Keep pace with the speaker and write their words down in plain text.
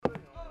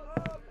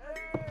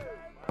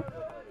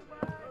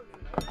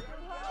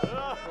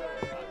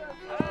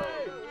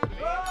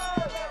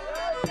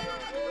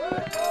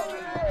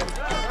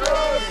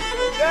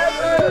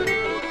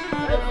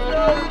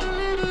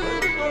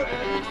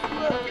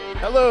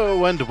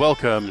Hello and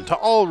welcome to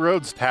All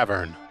Roads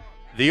Tavern,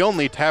 the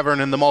only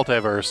tavern in the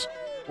multiverse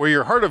where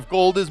your heart of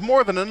gold is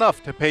more than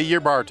enough to pay your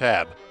bar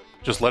tab.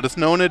 Just let us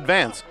know in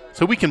advance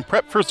so we can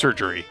prep for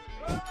surgery.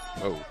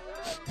 Oh.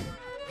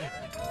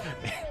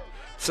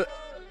 So,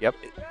 Yep.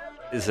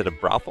 is it a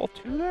brothel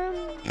too then?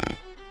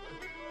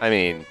 I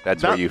mean,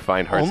 that's Not where you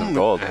find hearts of only-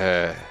 gold.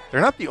 They're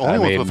not the only I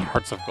ones mean- with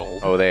hearts of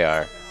gold. Oh, they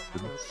are.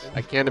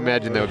 I can't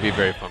imagine that would be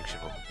very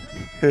functional.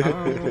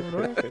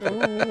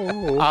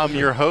 I'm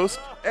your host,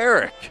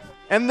 Eric,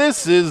 and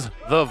this is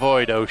The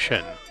Void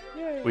Ocean.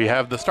 We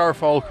have the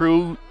Starfall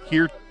crew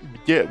here.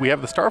 We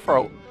have the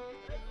Starfall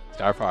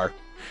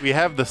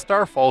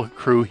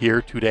crew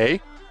here today,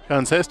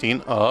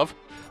 consisting of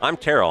I'm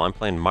Terrell. I'm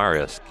playing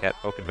Marius,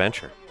 Catfolk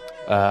Adventure.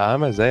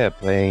 I'm Isaiah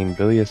playing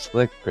Billy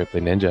Slick,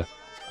 Crippling Ninja.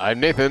 I'm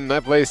Nathan. I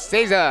play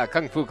Seiza,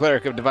 Kung Fu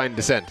Cleric of Divine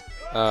Descent.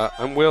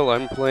 I'm Will.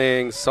 I'm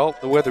playing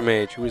Salt the Weather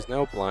Mage, who is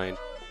now blind.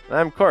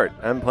 I'm Court.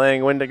 I'm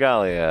playing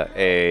Wendigalia,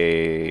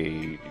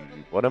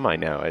 what am I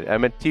now?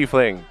 I'm a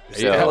tiefling.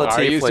 still a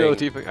Are you still a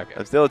tiefling? tiefling? Okay.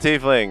 I'm still a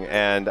tiefling,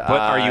 and But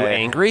are you I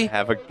angry?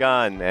 have a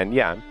gun, and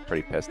yeah, I'm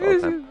pretty pissed all the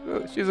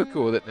time. She's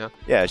cool with it now.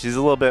 Yeah, she's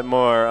a little bit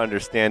more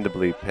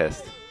understandably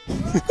pissed.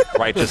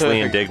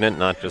 Righteously indignant,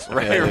 not just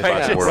Right, about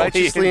right. the world.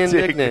 Righteously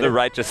indignant. The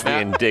righteously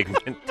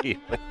indignant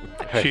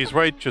tiefling. she's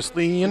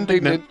righteously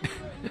indignant.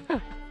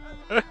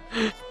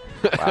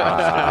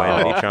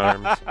 Wendy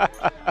Charms.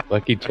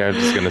 Lucky Charms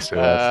is going to sue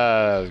us.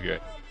 That was great.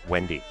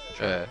 Wendy.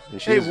 And Hey,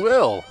 she's,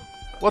 Will,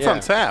 what's Yeah. on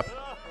tap?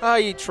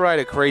 I tried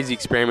a crazy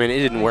experiment. It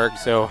didn't work,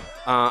 so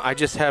I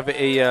just have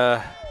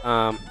a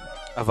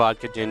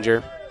vodka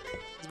ginger.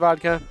 It's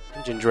vodka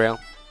and ginger ale.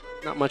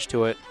 Not much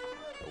to it.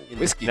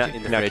 Whiskey Now,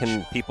 in the now fridge.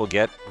 can people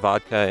get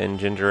vodka and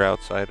ginger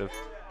outside of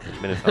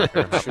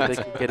Minnesota? I'm sure they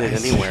can get it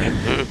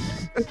anywhere.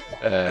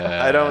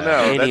 I don't know.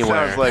 Anywhere.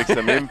 That sounds like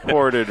some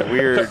imported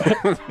weird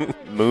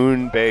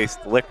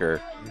moon-based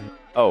liquor.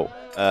 Oh,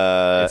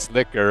 It's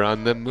liquor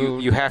on the You,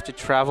 moon. you have to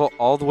travel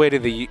all the way to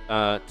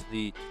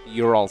the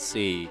Ural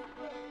Sea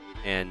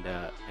and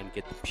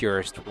get the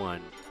purest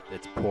one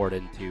that's poured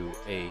into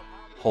a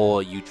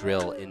hole you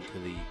drill into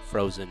the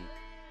frozen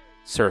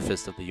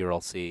surface of the Ural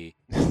Sea.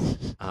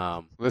 This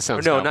Or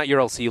sounds no, not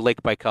Ural Sea,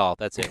 Lake Baikal.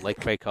 That's it, Lake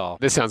Baikal.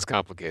 This sounds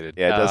complicated.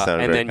 yeah, it does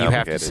sound and very then you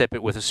have to complicated. sip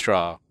it with a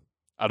straw.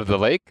 Out of the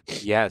lake?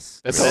 Yes,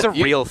 That's this is a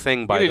you- real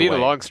thing, by you the need way. a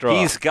long straw.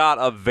 He's got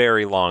a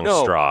very long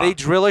No, straw. they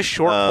drill a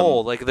short Um,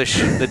 hole, like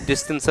the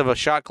distance of a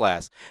shot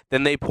glass.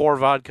 Then they pour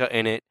vodka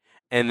in it,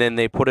 and then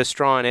they put a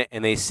straw in it,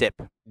 and they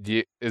sip.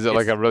 Is it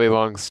like a really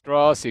long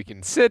straw so you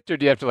can sit, or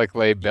do you have to like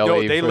lay belly?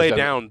 No, they first lay up?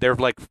 down.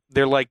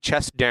 They're like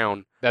chest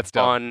down That's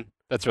dumb. on.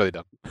 That's really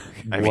dumb.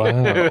 I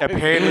mean, Wow.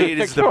 Apparently, it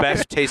is the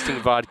best tasting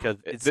vodka.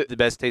 It's the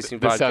best tasting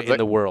this vodka sounds in like-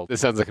 the world.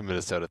 This sounds like a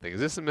Minnesota thing. Is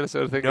this a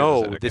Minnesota thing? or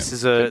No, is it this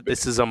okay?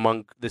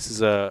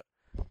 is a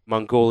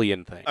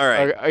Mongolian thing. all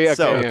right. Okay, yeah,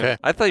 so, okay, yeah. Okay.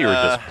 I thought you were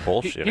just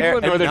People bullshitting.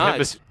 in northern not.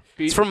 hemisphere.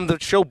 It's from the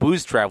show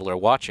Booze Traveler.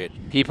 Watch it.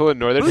 People in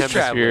northern Booze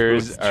Traveler,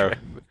 hemispheres are.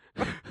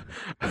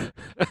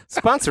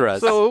 Sponsor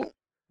us. So,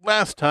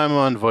 last time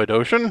on Void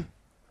Ocean,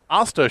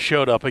 Asta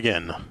showed up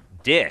again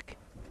Dick.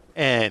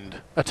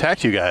 and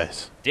attacked you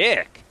guys.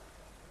 Dick.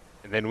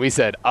 And then we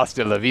said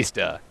 "Hasta la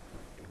vista"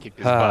 and kicked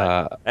his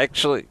butt.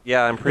 Actually,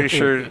 yeah, I'm pretty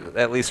sure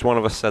at least one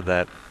of us said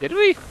that. Did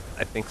we?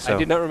 I think so. I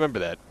did not remember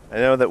that. I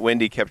know that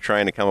Wendy kept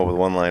trying to come up with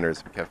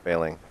one-liners, but kept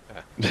failing.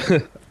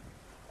 Actually,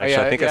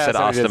 yeah, I think yeah, I said somebody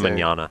Asta did say-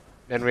 Manana.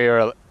 Then we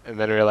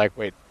were like,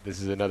 wait,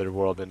 this is another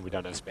world, and we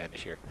don't have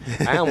Spanish here.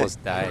 I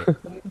almost died.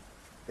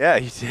 Yeah,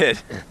 you did.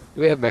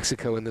 Do we have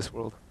Mexico in this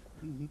world?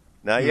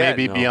 Not yet.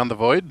 Maybe no. Beyond the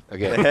Void.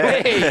 Okay.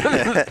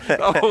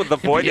 Oh, the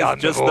void is Beyond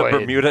the just the void.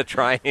 Bermuda There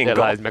Triangle.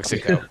 lies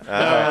Mexico.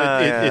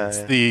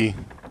 It's the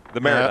The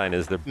Maritime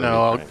is the Bermuda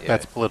no, Triangle.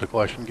 that's political.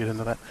 I shouldn't get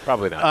into that.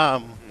 Probably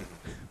not.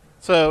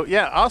 So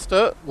yeah,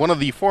 Asta, one of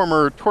the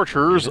former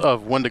torturers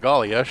of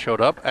Wendigalia,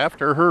 showed up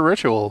after her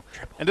ritual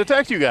and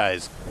attacked you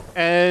guys,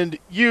 and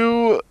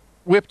you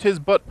whipped his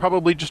butt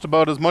probably just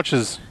about as much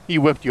as he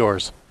whipped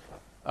yours.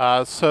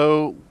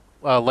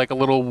 Like a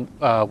little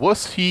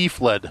wuss, he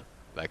fled,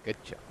 Like a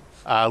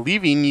chop.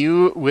 leaving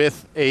you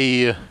with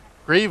a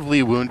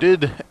gravely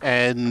wounded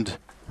and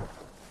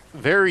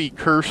very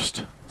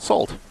cursed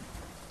Salt.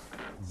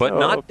 But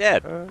not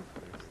dead.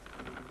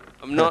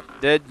 I'm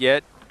not dead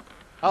yet.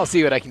 I'll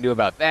see what I can do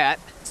about that.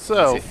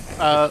 So,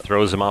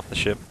 Throws him off the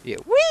ship. Yeah.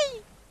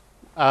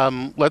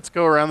 let's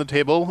go around the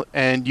table,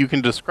 and you can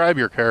describe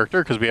your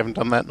character, because we haven't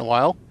done that in a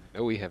while,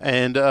 No, we haven't.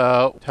 and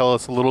tell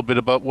us a little bit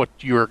about what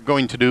you're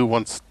going to do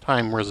once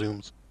time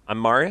resumes. I'm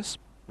Marius.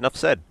 Enough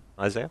said.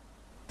 Isaiah.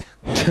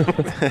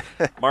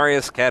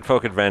 Marius,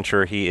 Catfolk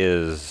Adventure. He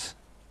is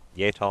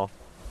yay tall,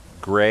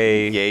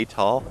 gray. Yay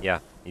tall. Yeah.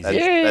 He's That's,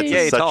 Yay. that's,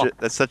 Yay such tall. a,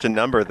 that's such a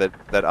number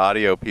that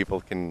audio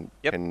people can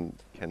Yep.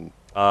 can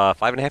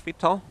 5.5 feet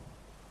tall.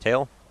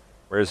 Tail.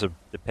 Wears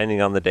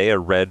depending on the day, a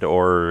red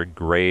or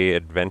gray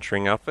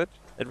adventuring outfit.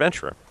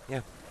 Adventurer.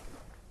 Yeah.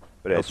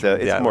 But Else it's would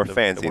be it's out more of the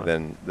fancy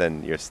one.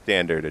 than your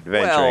standard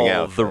adventuring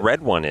well, outfit. the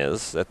red one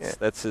is. Yeah.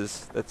 That's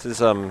his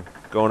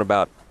going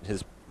about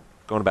his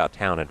going about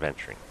town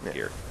adventuring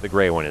here. The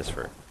gray one is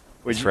for.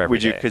 Would is you, for every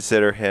would you day.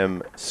 consider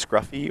him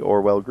scruffy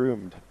or well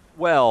groomed?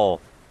 Well,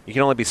 you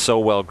can only be so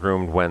well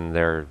groomed when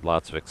there are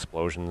lots of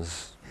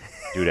explosions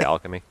due to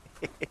alchemy.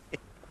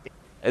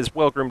 As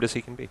well groomed as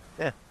he can be.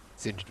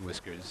 Singed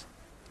whiskers.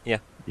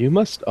 You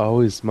must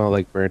always smell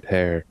like burnt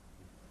hair.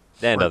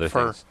 And Or other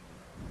fur. things.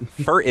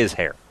 Fur is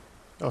hair.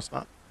 No, it's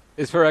not.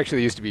 His fur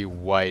actually used to be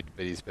white,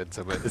 but he's been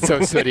so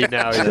sooty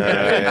now. He's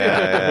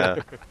yeah.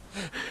 That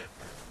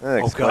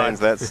Oh,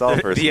 explains God. that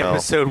sulfur The smell.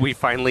 episode we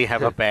finally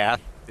have a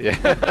bath. Yeah.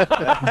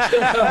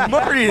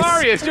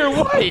 Marius, you're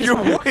white. you're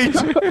white.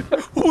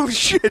 Holy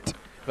shit!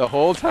 The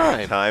whole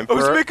time. Time I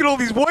was for making all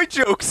these white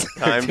jokes.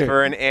 time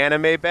for an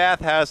anime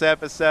bathhouse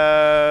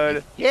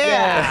episode.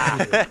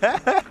 Yeah.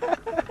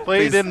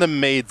 Played in the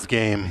Maids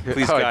game.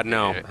 Please, Oh, God,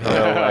 no.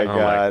 Oh my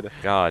god.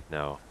 God,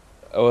 no.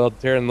 Oh, well,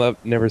 Darren Love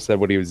never said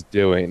what he was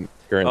doing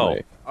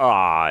currently.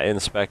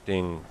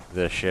 Inspecting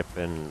the ship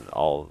and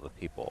all the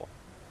people.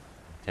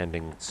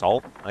 Tending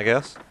salt, I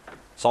guess.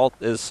 Salt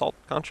is salt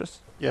conscious.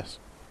 Yes.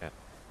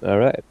 All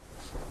right.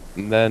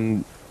 And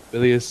then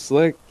Phileas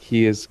Slick,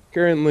 he is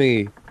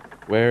currently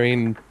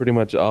wearing pretty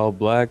much all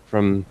black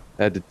from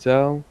head to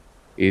toe.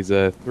 He's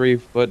a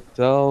 3-foot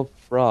tall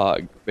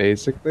frog,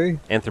 basically.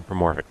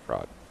 Anthropomorphic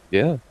frog.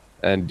 Yeah.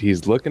 And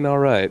he's looking all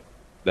right.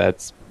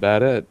 That's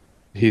about it.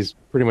 He's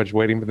pretty much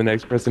waiting for the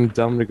next person to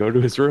tell him to go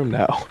to his room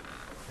now.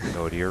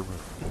 Go to your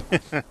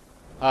room.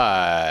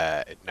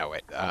 No,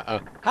 wait.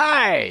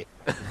 Hi!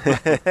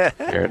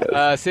 Here it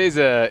is.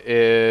 Seiza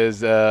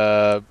is,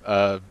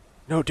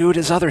 No, dude,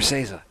 his other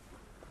Seiza.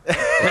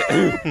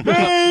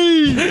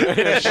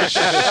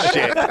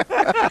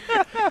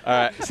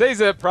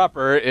 Seiza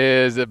proper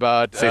is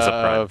about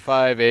Seiza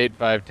Prime. 5'8",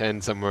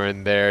 5'10", somewhere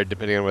in there,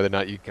 depending on whether or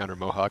not you count her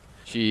mohawk.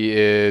 She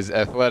is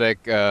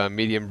athletic,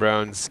 medium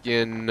brown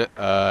skin.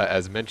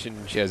 As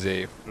mentioned, she has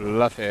a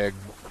fluffy,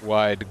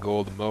 wide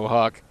gold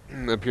mohawk.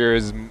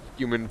 Appears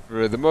human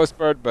for the most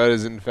part, but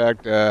is in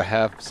fact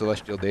half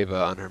celestial deva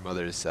on her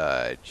mother's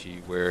side. She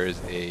wears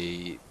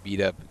a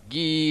beat-up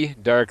gi,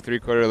 dark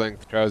 3/4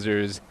 length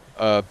trousers,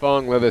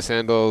 thong leather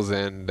sandals,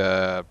 and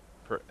her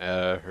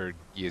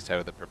gi is tied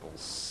with a purple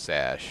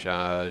sash.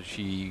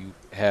 She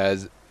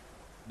has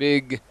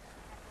big,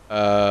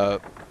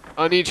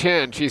 on each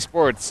hand she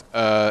sports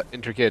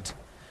intricate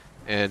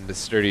and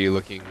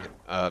sturdy-looking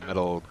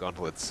metal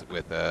gauntlets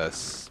with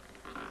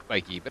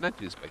spiky, but not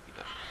too spiky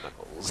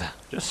knuckles.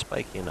 Just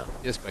spiky enough.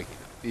 Just spiky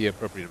enough. The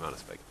appropriate amount of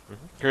spike.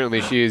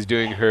 Currently, she is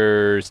doing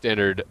her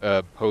standard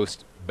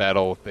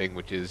post-battle thing,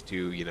 which is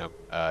to,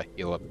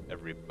 heal up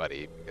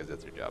everybody because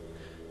that's her job.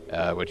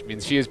 Which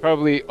means she is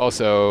probably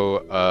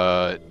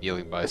also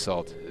kneeling by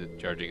salt,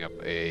 charging up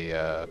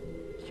a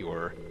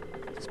cure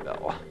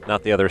spell.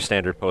 Not the other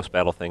standard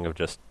post-battle thing of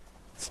just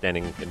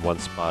standing in one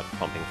spot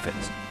pumping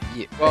fits.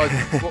 Yeah, well,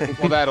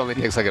 that only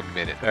takes like a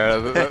minute.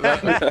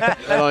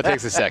 That only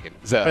takes a second.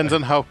 So. Depends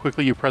on how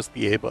quickly you press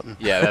the A button.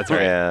 Yeah, that's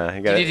right. Yeah,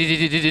 you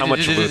gotta How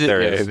much loot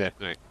there is. Yeah,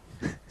 right.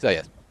 So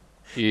yes,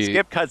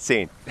 skip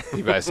cutscene.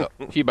 She buys salt.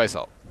 She buys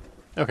salt.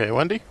 Okay,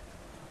 Wendy?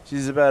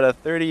 She's about a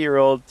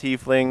 30-year-old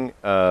tiefling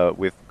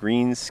with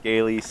green,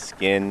 scaly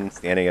skin,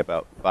 standing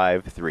about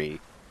 5'3".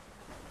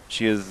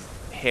 She has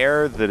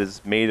hair that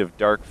is made of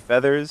dark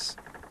feathers,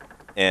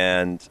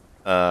 and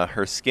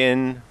her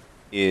skin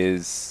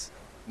is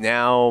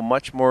now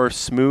much more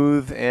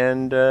smooth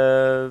and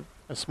As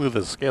smooth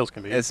as scales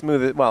can be. as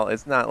smooth. Well,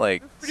 it's not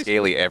like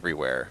scaly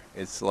everywhere.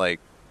 It's like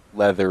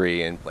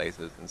leathery in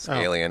places and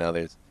scaly in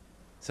others.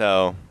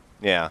 So,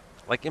 yeah.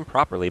 Like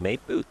improperly made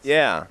boots.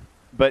 Yeah.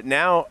 But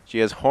now she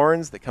has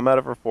horns that come out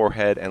of her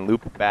forehead and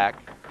loop back,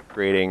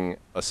 creating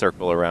a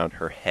circle around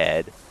her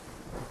head.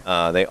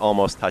 They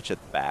almost touch at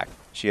the back.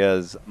 She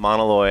has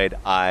monoloid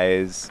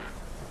eyes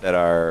that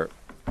are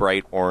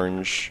bright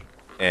orange,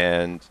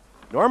 and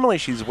normally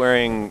she's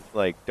wearing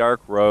like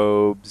dark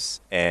robes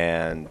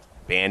and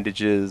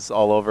bandages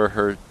all over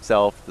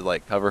herself to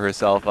like cover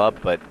herself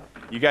up, but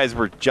you guys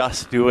were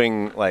just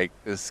doing like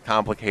this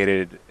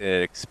complicated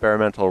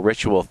experimental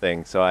ritual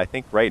thing, so I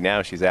think right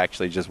now she's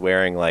actually just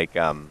wearing like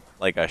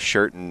a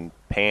shirt and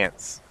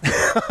pants.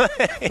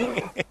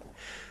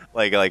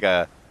 like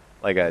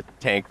a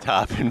tank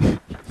top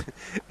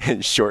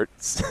and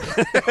shorts.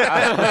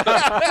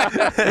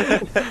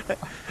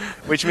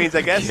 Which means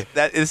I guess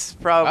that is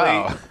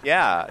probably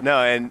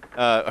and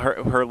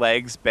her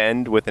legs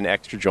bend with an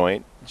extra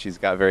joint. She's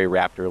got very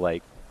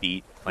raptor-like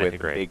feet with a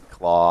big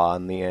claw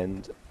on the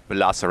end,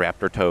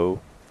 velociraptor toe,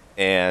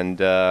 and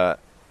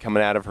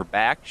coming out of her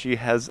back she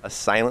has a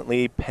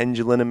silently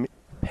pendulous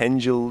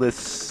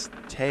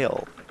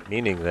tail,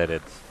 meaning that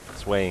it's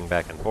swaying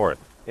back and forth.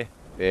 Yeah,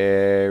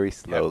 very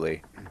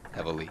slowly,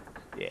 heavily.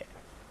 Yeah.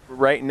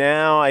 Right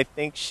now, I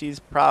think she's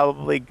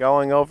probably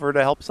going over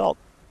to help Salt.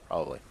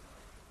 Probably.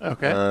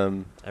 Okay.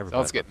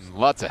 Salt's getting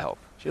lots of help.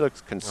 She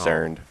looks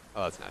concerned.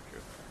 Oh, that's not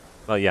true.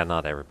 Well, yeah,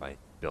 not everybody.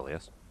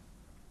 Bilious.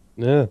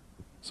 Yeah.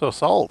 So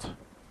Salt.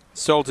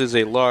 Salt is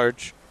a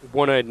large,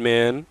 one-eyed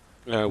man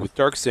with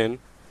dark skin.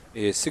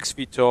 He is 6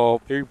 feet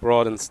tall, very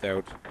broad and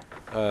stout.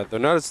 They're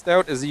not as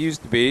stout as he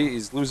used to be.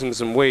 He's losing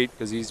some weight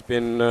because it's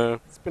been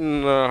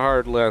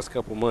hard last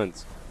couple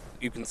months.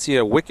 You can see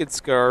a wicked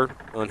scar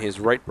on his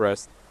right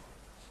breast.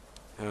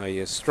 He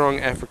has strong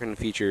African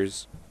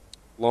features,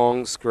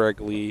 long,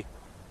 scraggly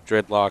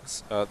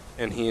dreadlocks,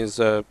 and he has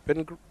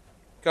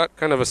got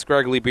kind of a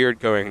scraggly beard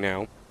going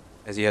now,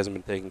 as he hasn't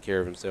been taking care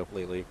of himself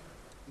lately.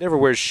 Never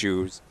wears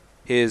shoes.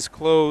 His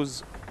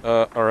clothes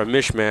are a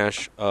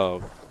mishmash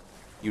of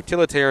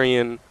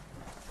utilitarian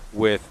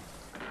with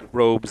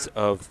robes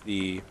of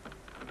the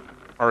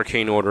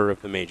Arcane Order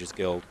of the Mages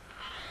Guild.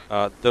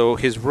 Though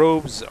his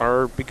robes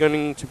are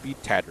beginning to be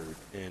tattered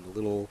and a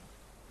little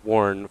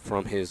worn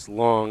from his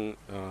long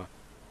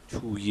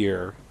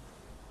 2-year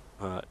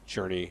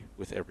journey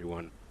with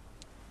everyone.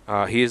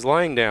 He is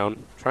lying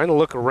down, trying to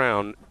look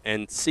around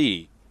and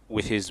see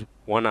with his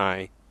one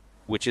eye,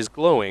 which is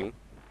glowing.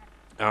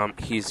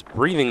 He's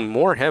breathing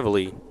more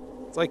heavily.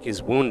 It's like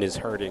his wound is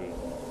hurting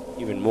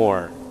even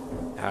more.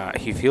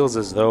 He feels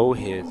as though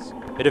a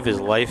bit of his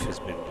life has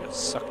been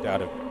just sucked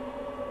out of him.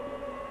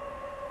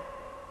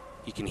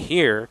 He can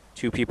hear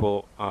two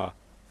people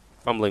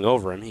fumbling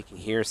over him. He can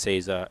hear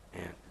Seiza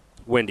and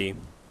Wendy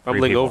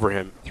fumbling people. over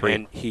him. 3.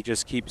 And he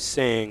just keeps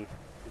saying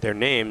their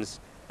names,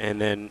 and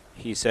then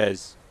he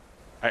says,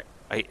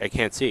 I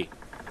can't see.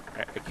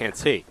 I can't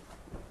see.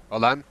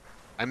 Hold on.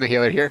 I'm the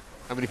healer here.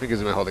 How many fingers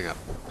am I holding up?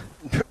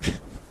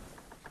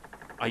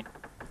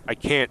 I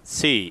can't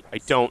see. I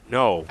don't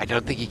know. I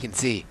don't think he can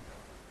see.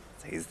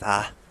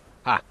 Seiza.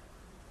 Ha.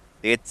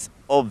 It's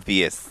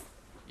obvious.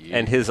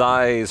 And his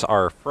eyes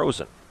are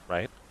frozen,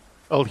 right?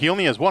 Oh, he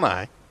only has one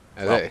eye.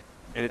 Are they?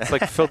 And it's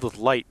like filled with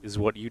light is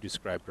what you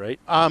described, right?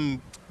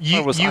 You,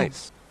 Or was you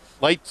ice?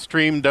 light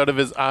streamed out of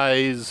his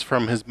eyes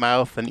from his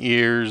mouth and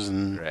ears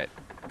and Right.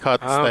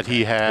 cuts that he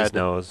His had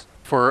nose.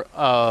 for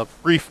a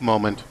brief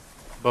moment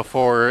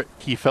before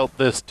he felt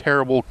this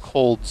terrible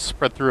cold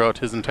spread throughout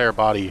his entire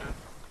body,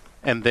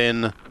 and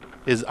then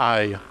his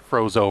eye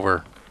froze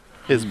over.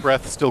 His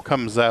breath still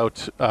comes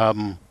out,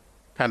 kind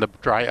of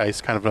dry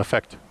ice kind of an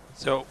effect.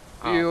 So,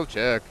 Field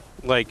check.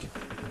 like,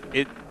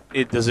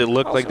 does it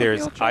look like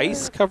there's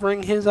ice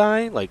covering his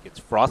eye? Like it's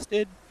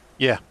frosted?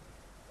 Yeah.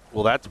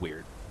 Well, that's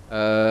weird.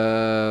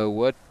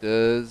 What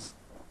does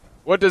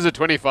a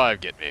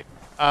 25 get me?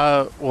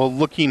 Well,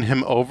 looking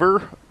him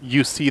over,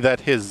 you see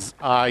that his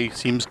eye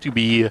seems to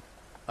be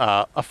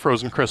a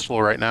frozen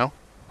crystal right now.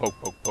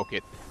 Poke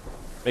it.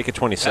 Make it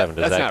 27.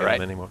 Does That's that not get right.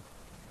 him anymore?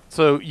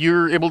 So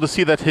you're able to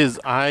see that his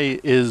eye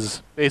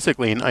is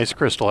basically an ice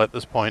crystal at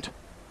this point.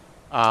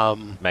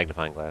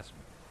 Magnifying glass.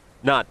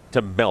 Not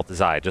to melt his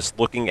eye, just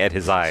looking at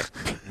his eye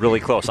really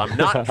close. I'm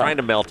not trying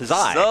to melt his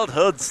eye. Salt,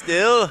 hold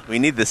still. We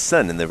need the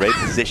sun in the right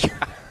position.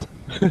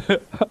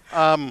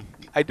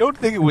 I don't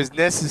think it was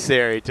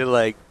necessary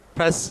to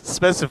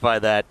specify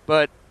that,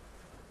 but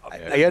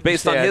I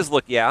Based on his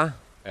look, yeah.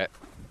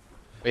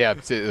 Yeah.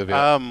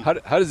 How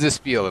does this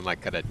feel? And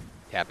kind of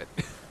tap it.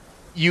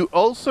 You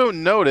also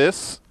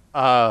notice,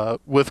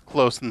 with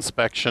close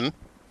inspection,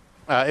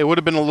 it would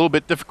have been a little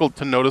bit difficult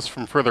to notice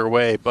from further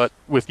away, but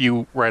with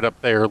you right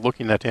up there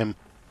looking at him,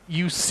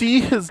 you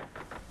see his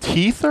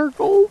teeth are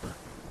gold.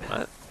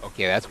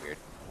 Okay, that's weird.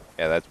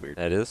 Yeah, that's weird.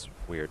 That is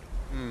weird.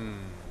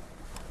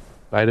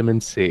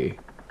 Vitamin C.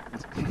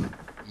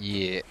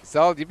 Yeah.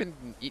 Sal, you've been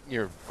eating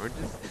your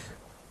oranges?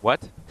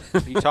 What are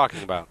you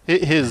talking about?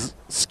 His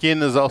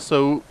skin is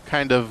also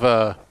kind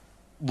of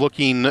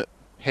looking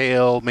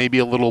pale, maybe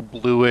a little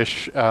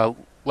bluish,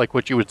 like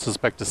what you would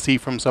suspect to see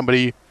from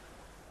somebody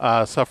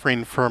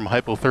suffering from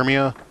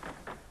hypothermia.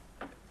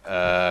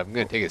 I'm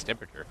going to take his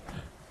temperature.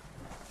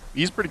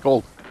 He's pretty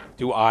cold.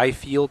 Do I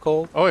feel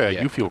cold? Oh, yeah,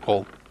 Yeah. you feel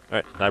cold. All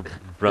right, I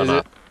run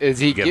up. Is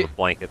he Give him a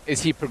blanket.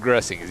 Is he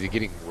progressing? Is he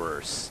getting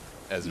worse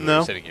as No.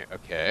 we're sitting here?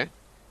 Okay.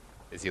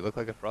 Does he look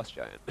like a frost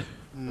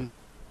giant?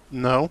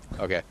 No.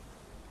 Okay.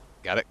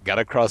 Got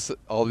to cross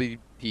all the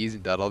T's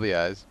and dot all the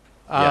I's.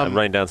 Yeah, I'm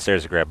running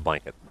downstairs to grab a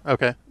blanket.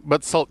 Okay,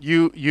 but Salt,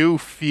 you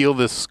feel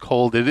this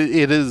cold. It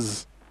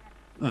is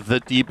the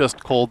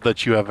deepest cold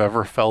that you have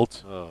ever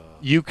felt.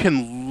 You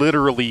can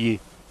literally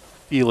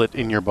feel it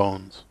in your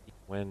bones.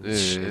 When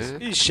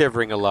He's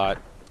shivering a lot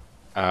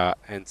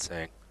and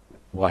saying,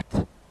 "What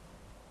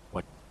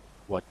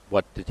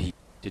did he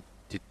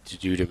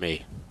do to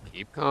me?"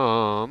 Keep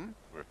calm.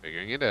 We're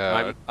figuring it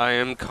out. I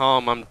am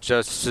calm. I'm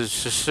just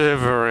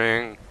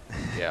shivering.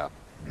 Yeah.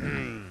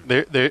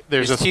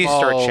 There's His a teeth small,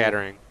 start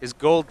chattering. His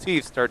gold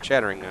teeth start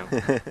chattering now.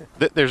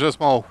 There's a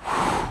small,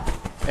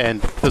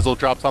 and Fizzle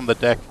drops on the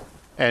deck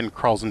and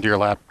crawls into your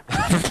lap.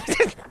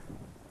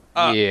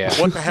 Yeah.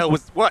 What the hell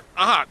was what?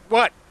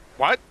 What?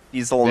 What?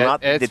 Diesel, That-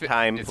 not the it's-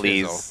 time, it's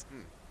please. Fizzle.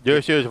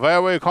 This is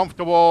very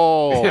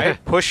comfortable. I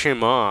push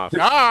him off.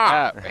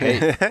 Ah,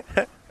 hey.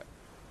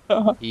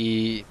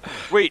 He.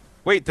 Wait,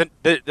 the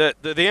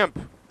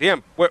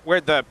imp.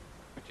 Where the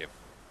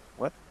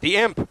What? The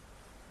imp.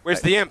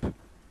 Where's the imp?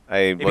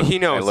 Maybe he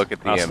knows. I look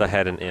at the Rasta imp.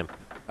 had an imp.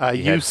 He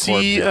You had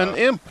see Corb's, an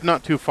imp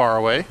not too far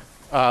away,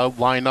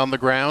 lying on the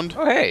ground.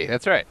 Oh, hey,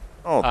 that's right.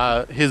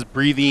 Oh, His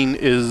breathing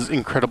is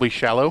incredibly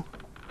shallow.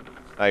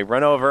 I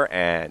run over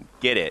and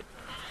get it.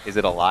 Is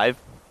it alive?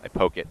 I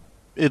poke it.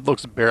 It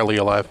looks barely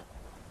alive.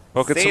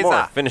 Poke it some more.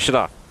 Caesar. Finish it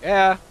off.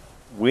 Yeah.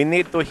 We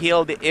need to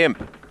heal the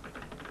imp.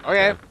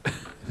 Okay.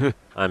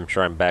 I'm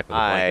sure I'm back with a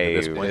blanket I at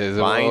this point. Is it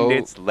bind low?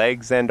 its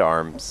legs and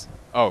arms.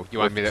 Oh, you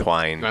want With me to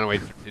twine. You want to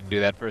wait to do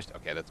that first?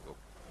 Okay, that's cool.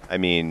 I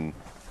mean,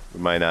 we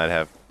might not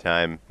have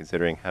time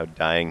considering how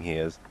dying he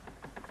is.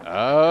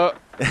 Oh,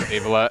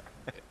 stabilize.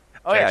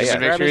 Oh yeah, Just yeah. to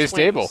make Grab sure his he's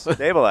stable. wings.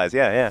 Stabilize,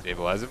 yeah.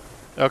 Stabilize him.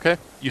 Okay,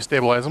 you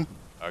stabilize him.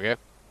 Okay.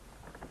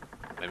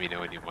 Let me know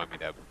when you want me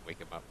to wake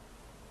him up.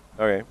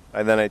 Okay,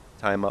 and then I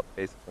tie him up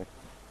basically.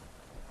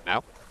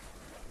 Now.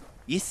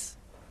 Yes.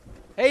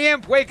 Hey,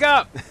 imp, wake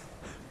up!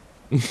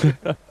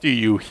 Do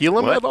you heal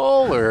him What? at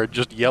all, or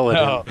just yell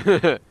at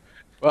him?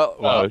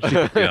 Well,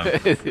 shit, yeah.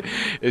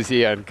 is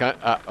he I'm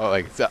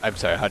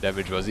sorry. How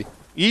damaged was he?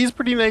 He's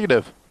pretty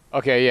negative.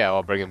 Okay, yeah,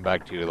 I'll bring him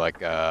back to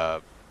like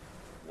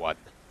what?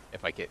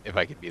 If I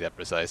can be that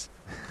precise.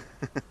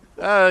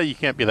 You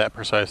can't be that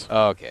precise.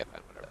 Okay,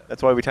 fine, whatever.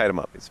 That's why we tied him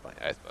up. It's fine.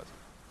 I suppose.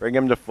 Bring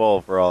him to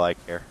full for all I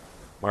care.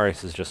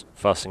 Marius is just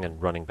fussing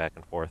and running back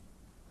and forth.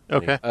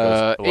 Okay.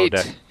 Goes below 8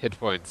 deck. hit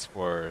points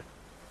for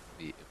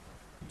the.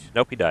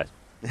 Nope, he dies.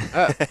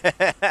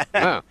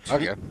 Oh,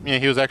 okay. Yeah,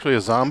 he was actually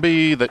a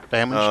zombie that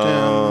damaged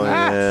Oh, him.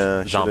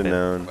 yeah. Should have Zombie.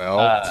 known.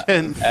 Well,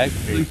 And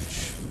Actually,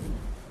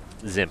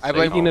 Zimp. I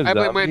blame Speaking of I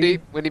blame zombie- Wendy.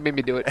 Wendy made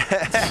me do it.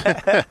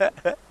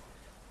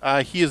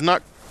 he is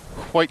not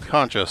quite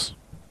conscious.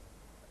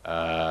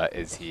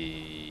 Is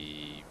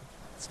he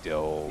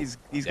still? He's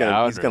down,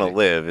 gonna he's or gonna is he-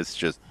 live. It's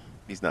just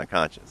he's not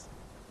conscious.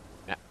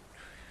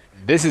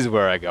 This is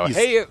where I go. He's-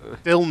 Hey.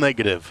 Still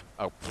negative.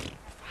 Oh,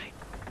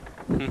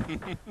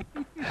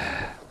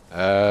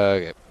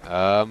 okay.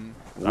 I'm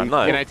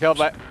not. Can I tell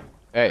by?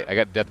 Hey, I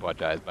got Death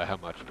Watch eyes. By how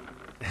much?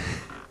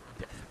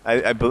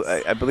 I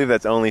believe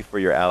that's only for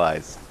your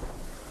allies.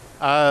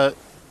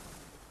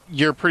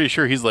 You're pretty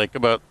sure he's like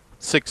about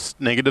 6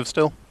 negative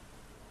still?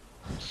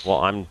 Well,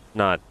 I'm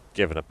not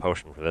given a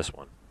potion for this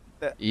one.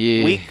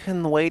 Yeah. We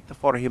can wait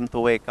for him to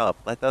wake up.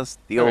 Let us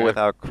deal Okay. with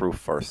our crew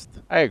first.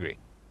 I agree,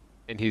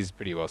 and he's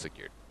pretty well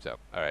secured. So,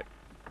 all right.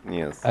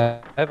 Yes. I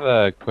have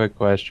a quick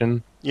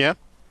question. Yeah.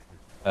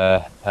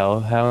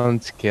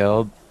 Hellhounds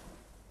killed,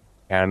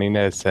 counting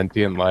as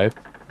sentient life?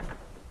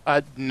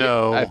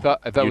 No. I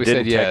thought You we said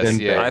didn't yes.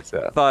 technically- Yeah. I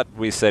so. thought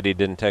we said he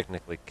didn't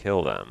technically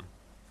kill them.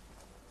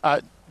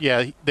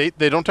 Yeah, they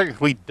don't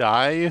technically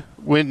die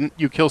when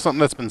you kill something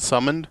that's been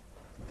summoned.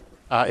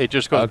 It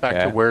just goes back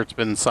to Okay. where it's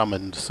been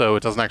summoned, so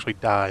it doesn't actually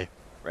die.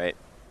 Right.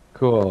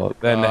 Cool.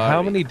 Then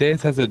how Alrighty. many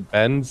days has it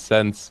been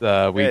since we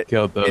It-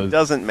 killed those? It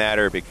doesn't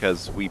matter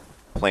because we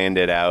planned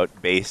it out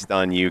based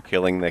on you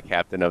killing the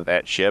captain of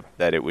that ship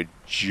that it would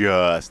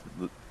just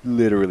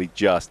literally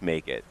just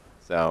make it.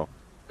 So.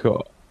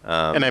 Cool.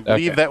 And I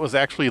believe okay. that was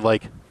actually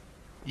like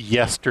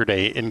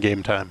yesterday in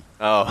game time.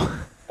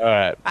 Oh. All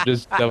right.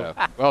 Just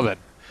Well then.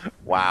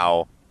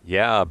 Wow.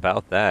 Yeah,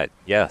 about that.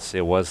 Yes,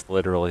 it was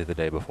literally the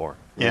day before.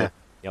 Yeah.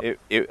 Yep.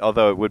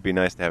 Although it would be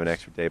nice to have an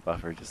extra day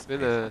buffer. Just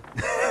Been a.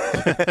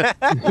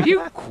 Will you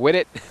quit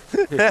it?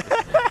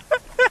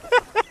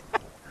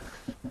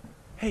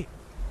 hey,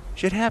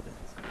 shit happens.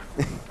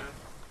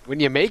 When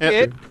you make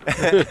Yeah.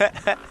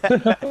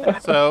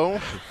 it. So,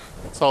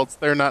 Salt's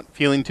they're not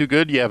feeling too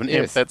good. You have an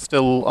imp Yes. that's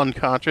still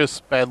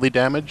unconscious, badly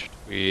damaged.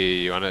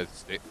 You wanna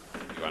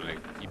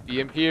keep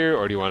the imp here,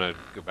 or do you wanna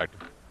go back to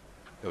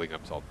filling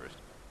up salt first?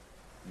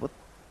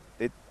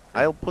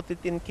 I'll put it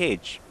in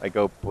cage. I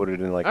go put it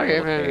in like a Okay,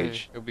 little man.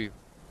 cage. It'll be.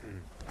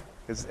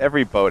 Because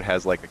every boat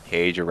has like a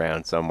cage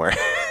around somewhere.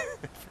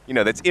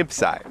 That's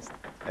imp-sized.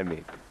 I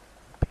mean,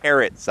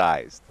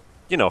 parrot-sized.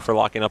 You know, for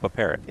locking up a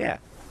parrot. Yeah.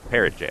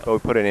 Parrot jail. So we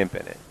put an imp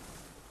in it.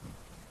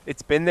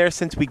 It's been there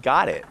since we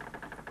got it.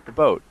 The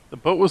boat. The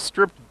boat was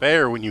stripped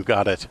bare when you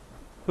got it.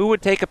 Who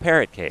would take a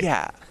parrot cage?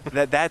 Yeah.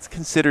 That's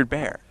considered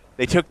bare.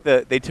 They took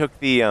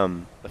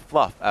the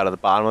fluff out of the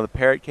bottom of the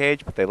parrot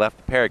cage, but they left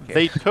the parrot cage.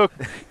 They took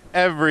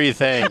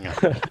everything.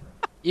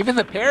 Even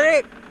the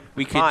parrot?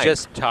 We could Fine,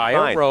 just tie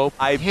fine. a rope.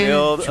 I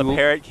build a to-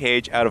 parrot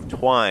cage out of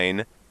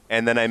twine,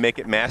 and then I make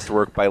it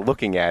masterwork by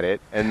looking at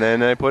it, and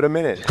then I put him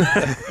in it.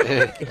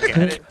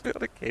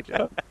 Build a cage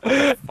out.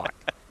 Fuck.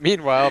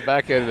 Meanwhile,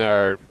 back in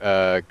our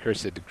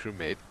cursed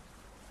crewmate.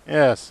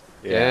 Yes.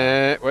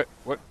 Yeah.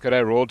 What could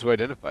I roll to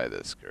identify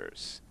this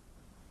curse?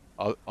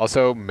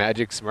 Also,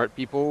 magic smart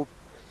people.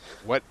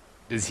 What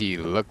does he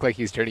look like?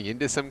 He's turning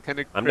into some kind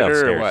of I'm critter or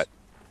downstairs. what?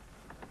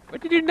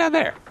 What did you do down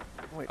there?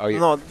 Oh, you.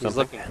 No, He's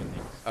looking.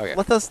 Okay.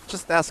 let us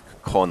just ask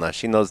Kona.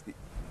 She knows.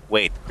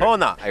 Wait,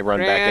 Kona! I run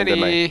back into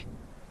my. Granny.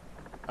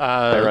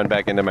 I Uh, run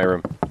back into my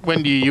room.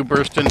 Wendy, you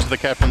burst into the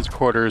captain's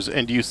quarters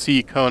and you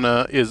see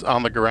Kona is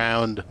on the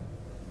ground.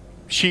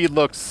 She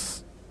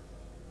looks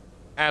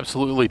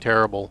absolutely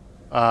terrible,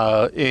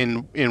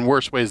 in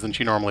worse ways than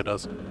she normally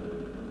does.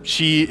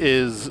 She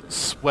is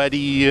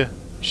sweaty.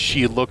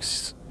 She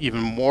looks even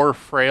more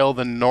frail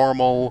than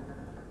normal.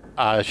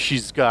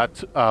 She's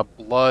got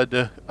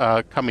blood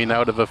coming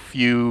out of a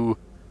few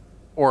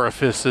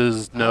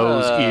orifices,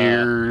 nose,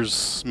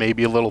 ears,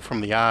 maybe a little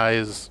from the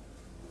eyes.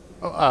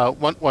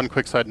 One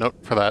quick side note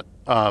for that.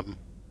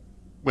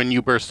 When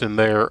you burst in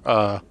there,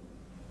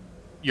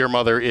 your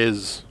mother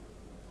is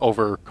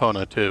over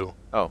Kona too.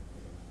 Oh.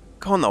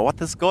 Kona,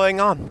 what is going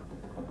on?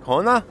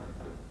 Kona?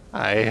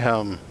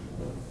 I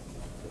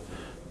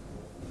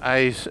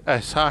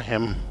saw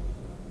him.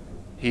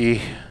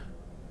 He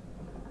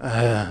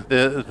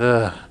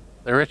the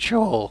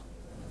ritual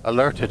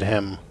alerted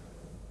him,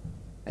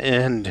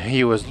 and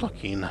he was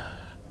looking.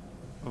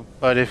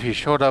 But if he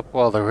showed up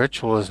while the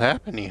ritual was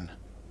happening,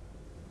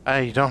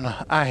 I don't know.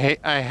 I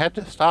had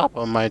to stop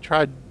him. I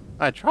tried.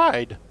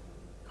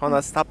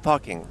 Kona, stop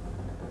talking.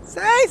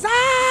 Caesar!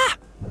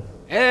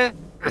 Eh?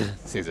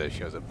 Caesar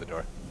shows up the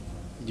door.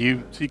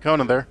 You see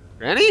Kona there.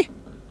 Granny?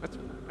 What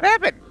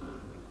happened?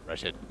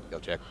 Rush it.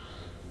 Skill check.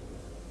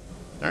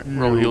 All right,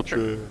 roll a heal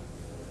check.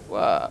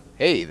 Wow.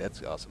 Hey,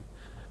 that's awesome.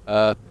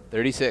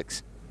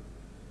 36.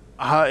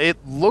 It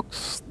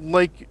looks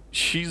like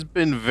she's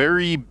been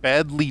very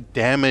badly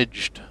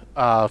damaged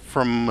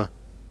from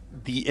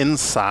the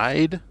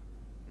inside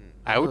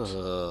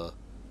out.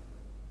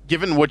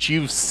 Given what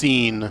you've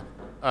seen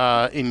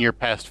in your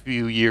past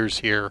few years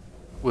here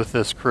with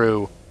this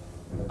crew,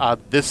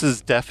 this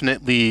is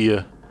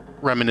definitely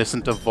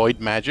reminiscent of void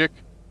magic.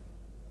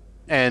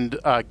 And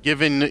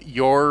given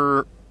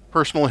your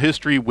personal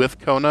history with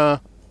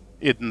Kona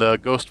in the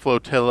Ghost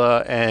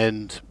Flotilla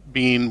and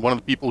being one of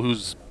the people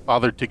who's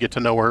bothered to get to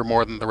know her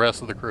more than the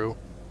rest of the crew,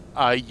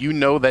 you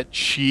know that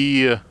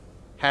she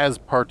has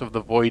part of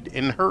the void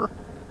in her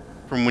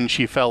from when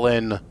she fell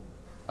in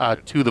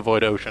to the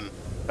Void Ocean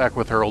back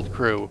with her old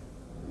crew.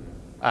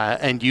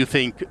 And you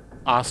think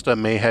Asta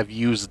may have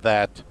used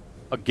that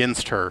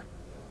against her.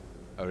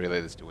 I'll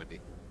relay this to Wendy.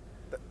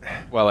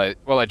 While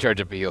I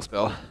charge up a heal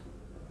spell.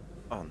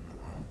 Oh,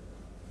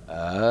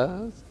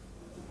 no.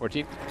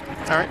 14.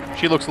 All right,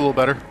 she looks a little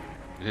better.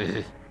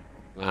 Come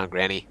on,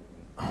 Granny.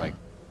 Like,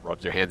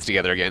 rubs her hands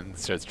together again and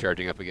starts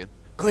charging up again.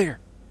 Clear.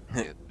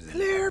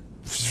 Clear.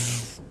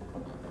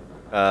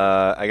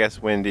 I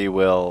guess Wendy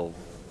will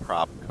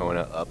prop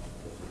Kona up.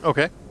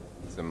 Okay.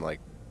 Some, like,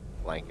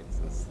 blankets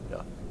and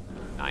stuff.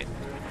 9.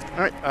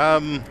 All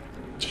right.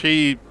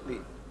 She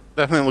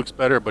definitely looks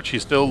better, but she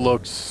still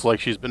looks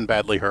like she's been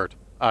badly hurt.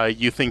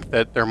 You think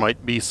that there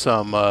might be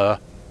some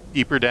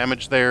deeper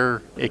damage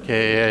there,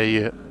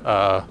 aka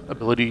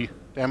ability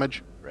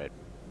damage? Right.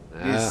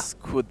 This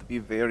could be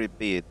very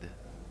bad.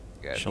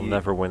 She'll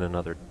never win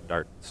another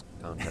darts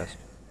contest.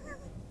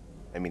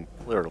 I mean,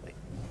 clearly.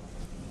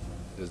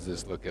 Does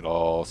this look at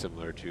all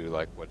similar to,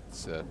 like,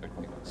 what's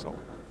affecting Salt?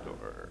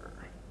 Or...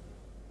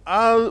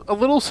 A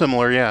little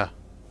similar, yeah.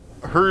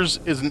 Hers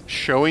isn't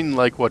showing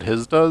like what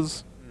his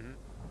does,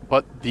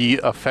 but the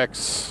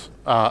effects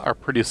are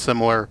pretty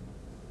similar.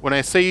 When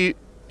I say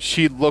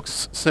she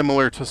looks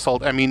similar to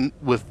Salt, I mean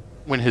with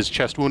when his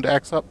chest wound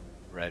acts up.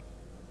 Right.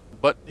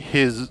 But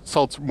his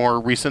Salt's more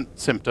recent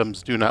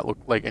symptoms do not look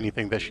like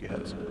anything that she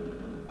has.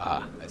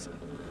 Ah, I see.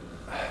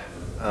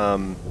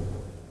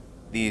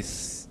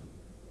 These...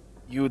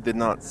 You did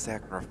not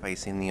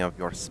sacrifice any of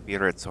your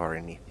spirits or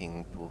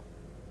anything to...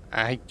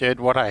 I did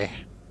what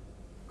I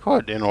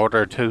could in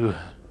order to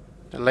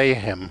delay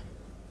him.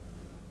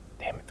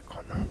 Damn it,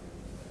 Connor.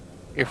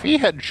 If he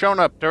had shown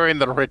up during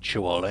the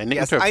ritual and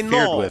Yes, I interfered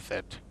know. with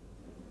it,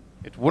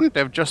 it wouldn't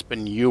have just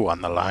been you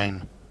on the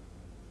line.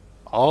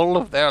 All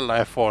of their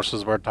life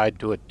forces were tied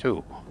to it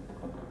too.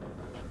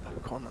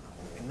 Connor,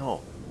 I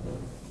know.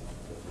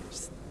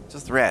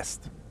 Just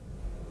rest.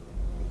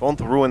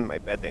 Don't ruin my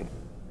bedding.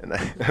 And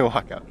I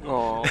walk out.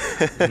 Oh.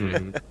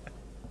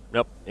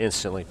 Nope,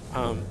 instantly.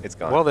 It's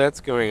gone. While that's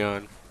going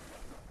on,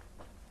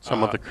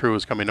 Some of the crew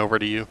is coming over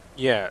to you.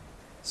 yeah,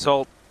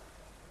 Salt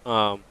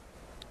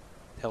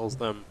tells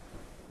them,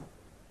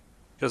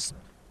 just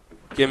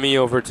get me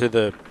over to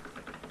the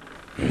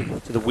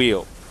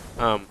wheel.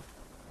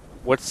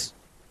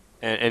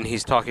 And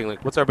he's talking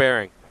like, what's our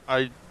bearing?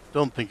 I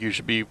don't think you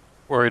should be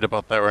worried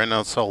about that right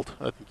now, Salt.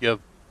 I think you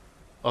have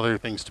other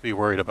things to be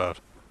worried about.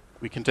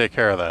 We can take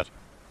care of that.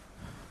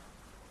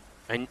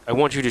 I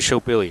want you to show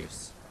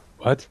Bilius.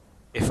 What?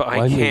 If I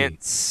Why me?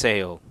 can't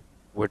sail,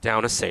 we're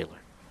down a sailor.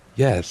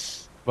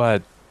 Yes,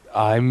 but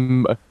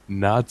I'm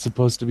not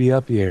supposed to be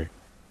up here.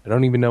 I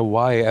don't even know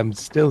why I'm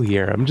still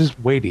here. I'm just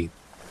waiting.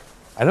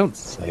 I don't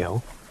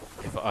sail.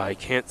 If I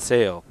can't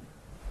sail,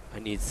 I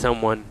need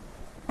someone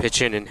to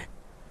pitch in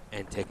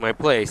and take my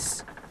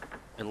place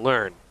and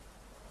learn.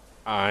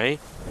 I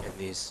and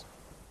these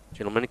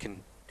gentlemen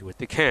can do what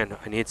they can.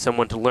 I need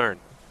someone to learn.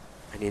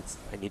 I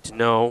need to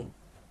know.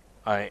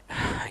 I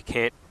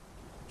can't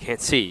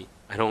see.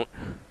 I don't.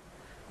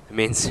 It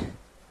means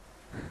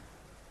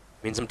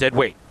I'm dead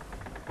weight.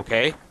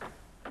 Okay?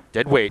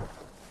 Dead weight.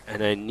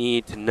 And I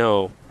need to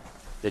know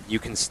that you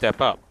can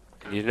step up.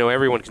 I need to know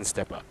everyone can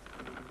step up.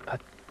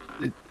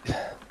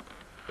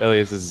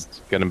 Elias is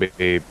gonna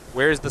be.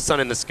 Where's the sun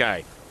in the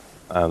sky?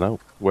 I don't know.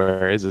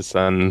 Where is the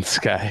sun in the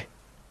sky?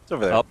 It's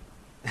over there. Up.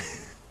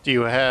 Do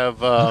you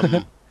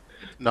have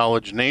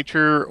knowledge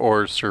nature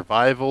or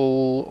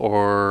survival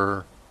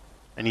or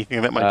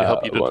anything that might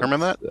help you determine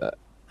that? What's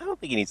I don't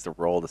think he needs to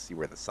roll to see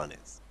where the sun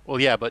is. Well,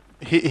 yeah, but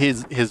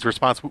his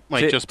response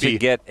might to, just to be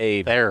get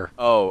a there.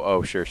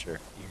 Oh, sure.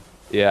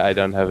 Yeah, I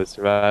don't have a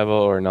survival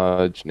or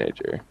knowledge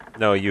nature.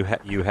 no. You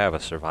have a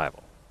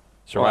survival.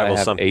 Well, I Survival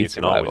have something a you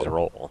can always survival.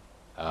 roll.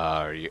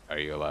 Are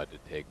you allowed to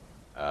take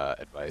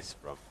advice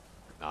from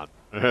non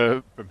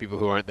from people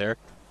who aren't there?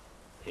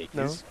 Take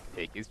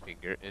his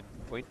finger and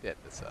point at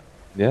the sun.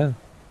 Yeah,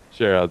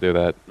 sure, I'll do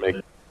that.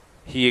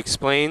 He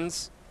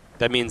explains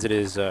that means it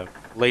is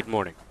late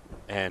morning,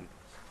 and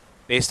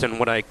based on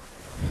what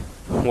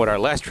our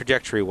last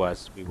trajectory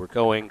was, we were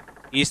going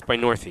east by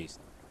northeast.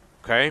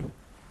 Okay.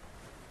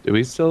 Do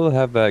we still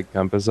have that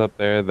compass up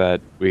there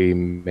that we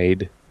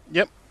made?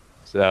 Yep.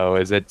 So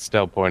is it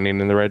still pointing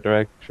in the right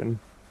direction?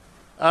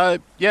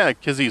 Yeah,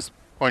 Kizzy's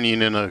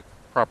pointing in a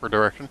proper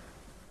direction.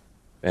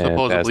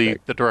 Supposedly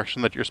Fantastic. the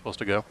direction that you're supposed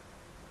to go.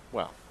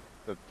 Well,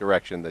 the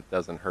direction that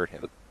doesn't hurt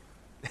him.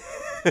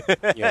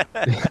 Yeah.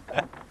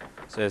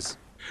 Says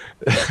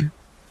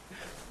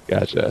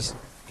Gotcha.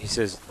 he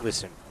says,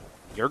 listen,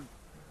 you're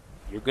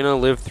gonna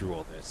live through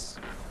all this.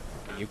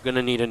 And you're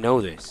gonna need to know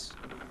this.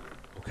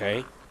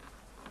 Okay?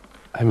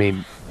 I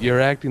mean, you're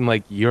acting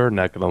like you're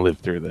not going to live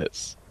through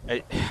this.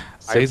 I've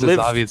Says is lived-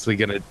 obviously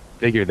going to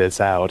figure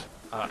this out.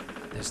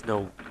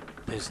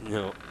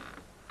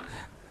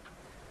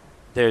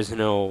 there's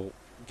no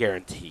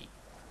guarantee.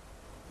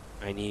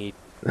 I need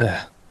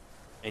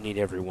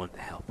everyone to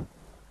help.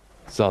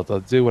 Salt, I'll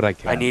do what I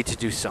can. I need to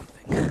do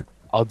something.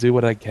 I'll do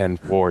what I can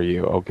for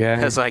you, okay?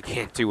 Because I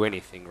can't do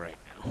anything right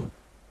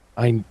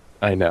now.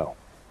 I know.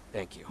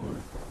 Thank you.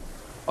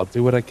 I'll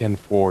do what I can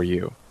for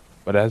you.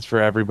 But as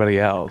for everybody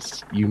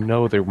else, you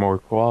know they're more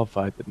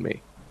qualified than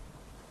me.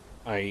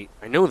 I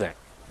know that.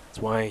 That's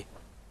why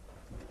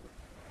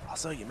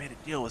Also, you made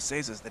a deal with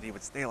Caesars that he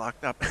would stay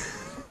locked up.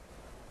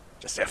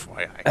 Just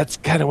FYI. That's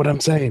kind of what I'm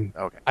saying.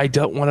 Okay. I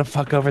don't want to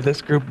fuck over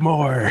this group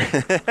more.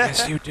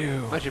 yes you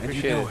do. Much And you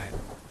appreciated. know it.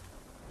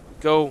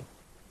 Go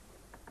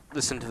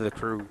listen to the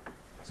crew,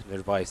 listen to their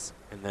advice,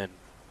 and then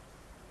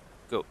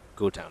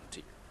go down to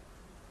your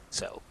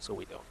cell so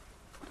we don't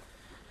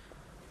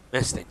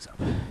mess things up.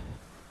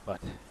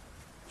 But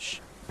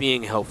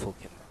being helpful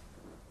can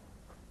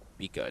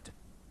be good.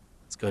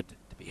 It's good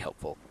to be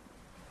helpful.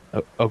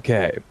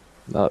 Okay.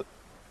 Like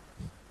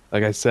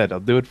I said, I'll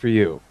do it for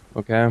you,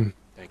 okay?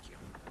 Thank you.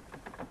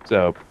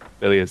 So,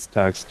 Bilius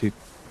talks to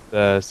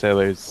the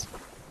sailors,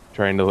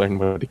 trying to learn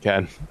what he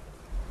can.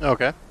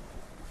 Okay.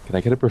 Can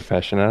I get a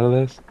profession out of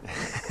this?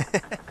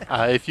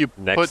 If you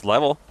Next put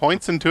level.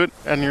 points into it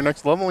on your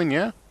next leveling,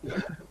 yeah.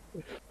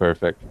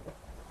 Perfect.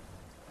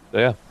 So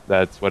yeah,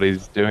 that's what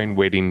he's doing,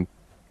 waiting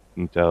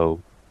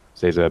until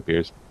Seiza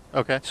appears.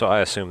 Okay. So I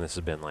assume this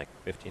has been like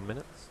 15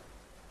 minutes,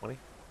 20.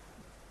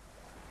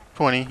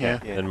 20, yeah.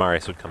 Yeah. Then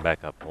Marius would come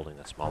back up holding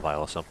a small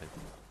vial of something.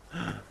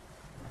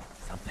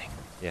 Something.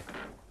 Yeah,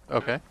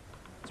 Okay.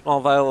 small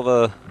vial of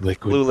a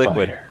Liquid blue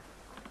liquid. fire.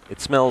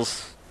 It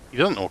smells. He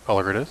doesn't know what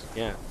color it is.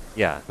 Yeah.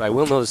 Yeah, But I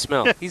will know the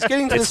smell. He's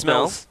getting to it the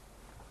smell. smells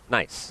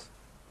nice.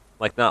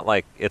 Like not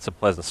like it's a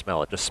pleasant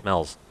smell. It just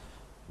smells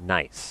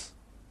nice,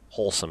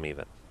 wholesome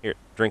even. Here,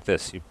 drink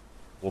this. You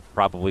will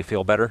probably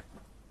feel better.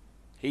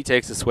 He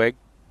takes a swig.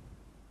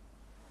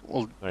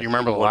 Well, do Right, you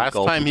remember the one last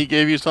gulp. time he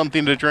gave you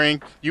something to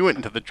drink? You went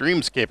into the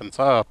dreamscape and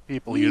saw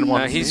people you didn't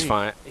want Nah, to he's see.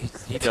 fine.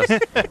 He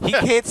doesn't. He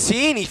can't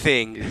see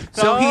anything,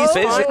 so he's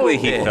Physically,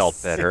 fine he with felt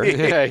this. better.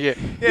 yeah.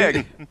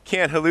 Yeah,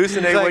 can't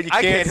hallucinate He's what like, you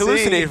I can't can't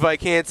hallucinate see. if I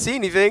can't see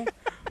anything.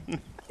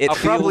 It I'll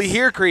probably feels-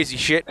 hear crazy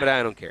shit, but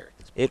I don't care.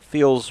 It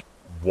feels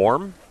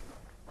warm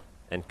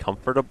and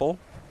comfortable.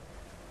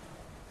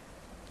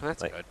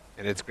 That's Like- good.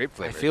 And it's grape I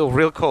flavor. feel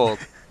real cold,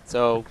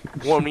 so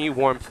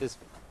warmth is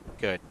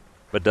good.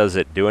 But does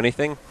it do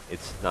anything?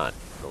 It's not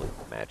really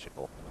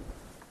magical.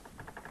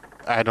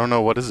 I don't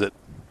know. What is it?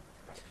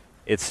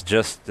 It's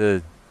just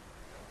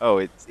Oh,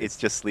 it's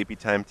just sleepy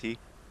time tea.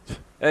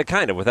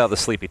 kind of without the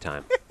sleepy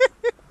time.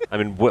 I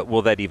mean,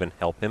 will that even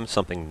help him?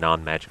 Something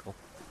non-magical?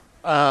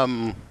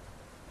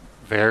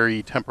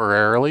 Very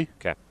temporarily.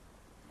 Okay.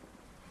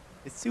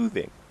 It's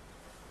soothing.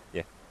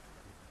 Yeah.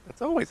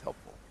 That's always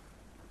helpful.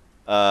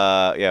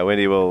 Yeah,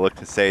 Wendy will look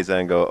to Seiza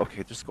and go,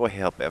 okay, just go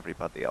help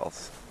everybody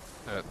else.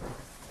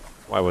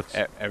 Why?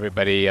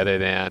 Everybody other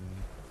than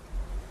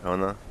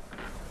Ona?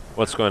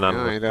 What's going on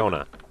No, with you don't-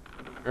 Kona?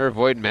 her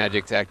void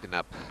magic's acting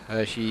up.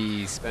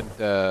 She spent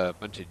a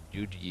bunch of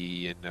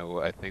juji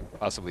and I think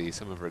possibly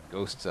some of her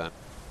ghosts on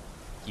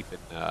keeping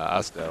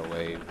Asta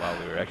away while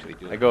we were actually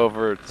doing I go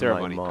over to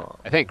ceremony. my mom.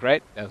 I think,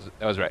 right? That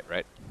was right,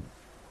 right?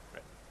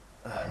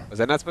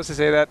 Was I not supposed to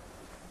say that?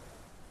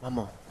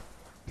 Mama,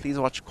 please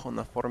watch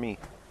Kona for me.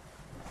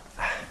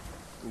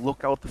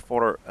 Look out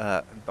for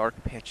dark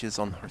patches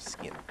on her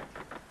skin.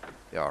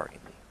 There are any.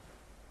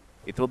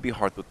 It will be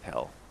hard to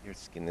tell. Your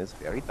skin is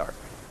very dark.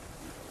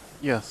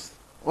 Yes.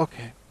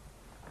 Okay.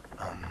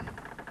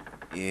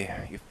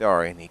 Yeah, if there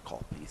are any,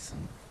 call please.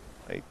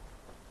 I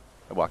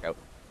walk out.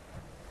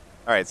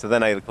 All right, so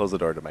then I close the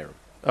door to my room.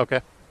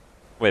 Okay.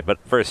 Wait, but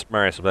first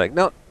Marius will be like,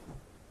 no,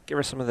 give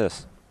her some of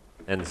this.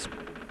 And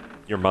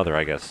your mother,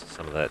 I guess,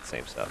 some of that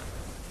same stuff.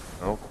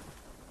 Oh,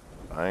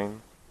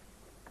 fine.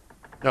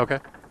 Okay.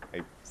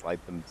 I slide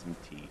them some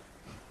tea.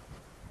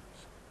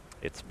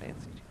 It's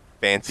fancy.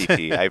 Fancy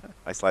tea.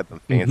 I slide them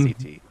fancy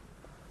tea.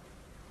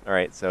 All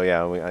right, so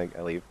yeah,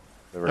 I leave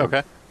the room.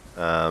 Okay.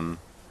 Um,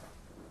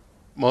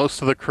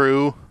 Most of the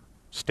crew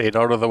stayed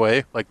out of the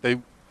way, like they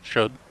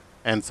should,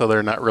 and so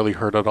they're not really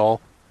hurt at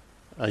all.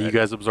 You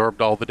guys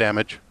absorbed all the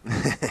damage.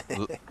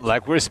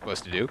 Like we're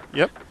supposed to do.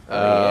 Yep.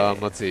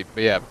 Let's see.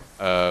 But yeah,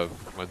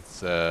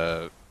 once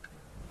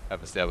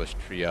I've established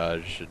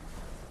triage and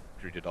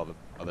treated all the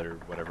other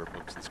whatever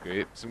bumps and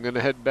scrapes, I'm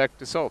gonna head back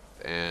to Salt.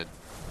 And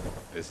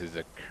this is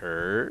a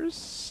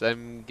curse,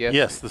 I'm guessing.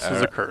 Yes, this is a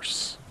Alright.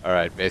 curse. All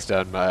right. Based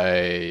on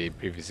my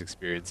previous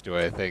experience, do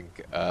I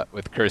think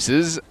with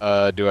curses,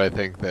 do I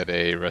think that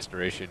a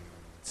restoration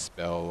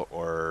spell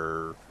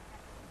or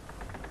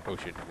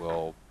potion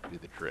will do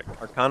the trick?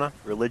 Arcana,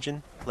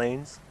 religion,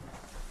 planes.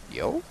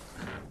 Yo?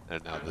 I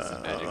don't know. This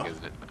is magic,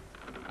 isn't it?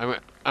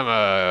 I'm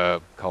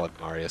a call it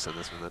Marius on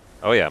this one then.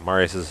 Oh yeah,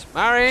 Marius is.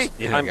 Mari!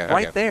 I'm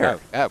right there.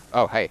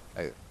 Hey.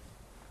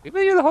 We've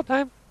been here the whole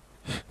time.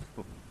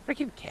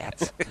 Freaking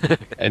cats.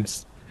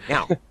 And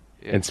Now,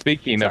 and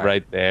speaking of Sorry.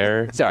 right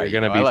there, Sorry, you're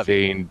gonna I love be you.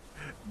 seeing.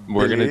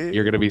 Billy?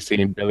 You're gonna be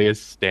seeing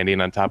Bilius standing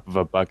on top of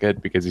a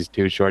bucket because he's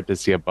too short to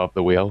see above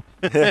the wheel.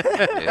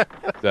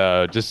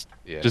 So just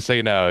so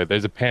you know,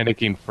 there's a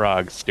panicking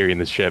frog steering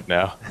the ship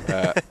now.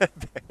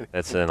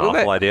 that's an Well, awful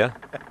that- idea.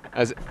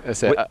 As I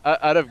said,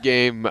 out of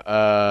game,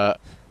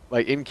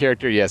 like in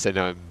character, yes, I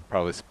know I'm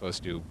probably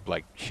supposed to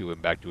like shoo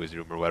him back to his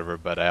room or whatever,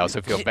 but I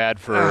also feel bad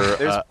for.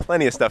 There's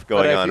plenty of stuff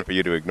going I on feel- for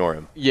you to ignore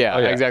him. Yeah, Oh,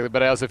 yeah. exactly.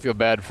 But I also feel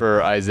bad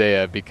for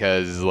Isaiah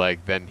because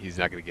like then he's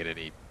not going to get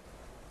any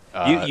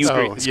You-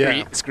 Oh,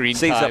 yeah. screen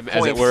Says time, a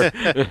as it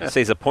point. were.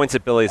 Says a points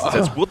at Billy's and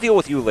says, "We'll deal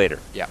with you later."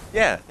 Yeah.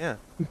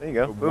 There you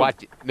go. Boom.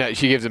 Watch. No,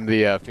 she gives him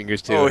the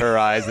fingers to Oh. her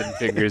eyes and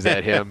fingers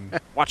at him.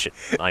 Watch it.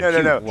 I'm No.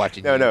 cute.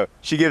 Watching No, you. no.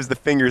 She gives the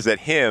fingers at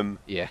him.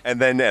 Yeah. And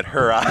then at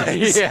her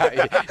eyes.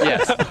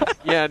 Yes.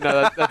 Yeah.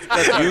 No.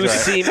 That's You right.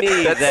 see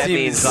me, that, That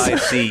means seems-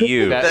 I see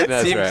you. That-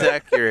 that's seems right.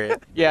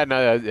 accurate. Yeah.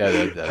 No.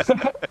 That does.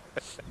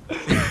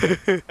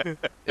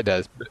 It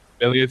does.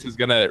 Bilius is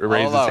gonna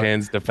raise his out.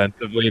 hands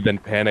defensively, then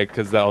panic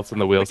because all of a sudden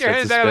the wheel Put your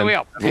starts hands to out of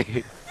the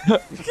spin.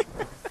 wheel.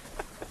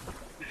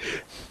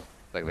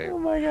 Like, Oh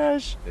my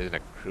gosh. there's a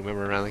crew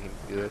member around that can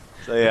do this.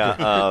 So yeah.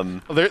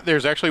 Well,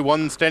 there's actually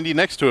one standing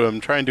next to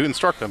him trying to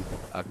instruct him.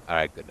 All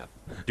right. Good enough.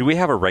 Do we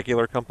have a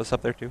regular compass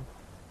up there too?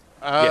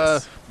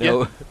 Yes.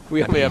 No,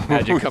 we only have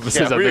magic compasses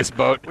Yeah, on this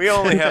boat. we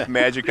only have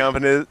magic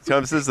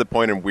compasses that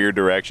point in weird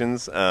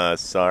directions.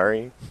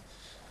 Sorry.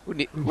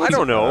 I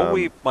don't know.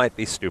 We might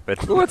be stupid.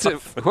 Who wants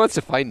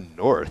to find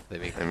north?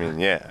 I mean,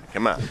 yeah.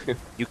 Come on.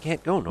 You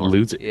can't go north.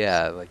 Lose it.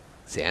 Yeah, like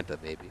Santa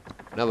maybe.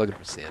 I'm not looking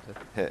for Santa.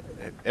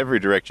 Every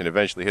direction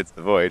eventually hits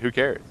the void. Who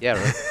cares? Yeah,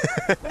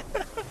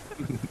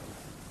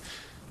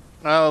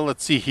 right.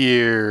 Let's see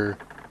here.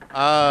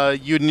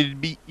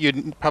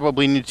 You'd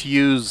probably need to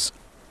use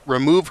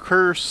remove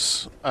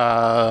curse,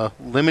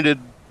 limited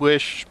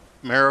wish,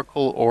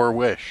 miracle, or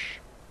wish.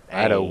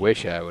 I had a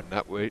wish I would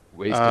not waste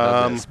it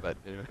on this, but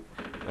anyway.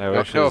 I No,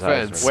 wish no his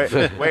eyes offense.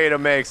 were- Way to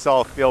make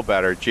Saul feel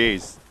better.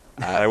 Jeez.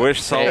 I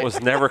wish salt was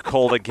never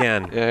cold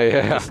again.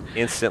 Yeah. Just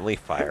instantly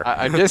fire.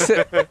 I'm just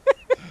saying.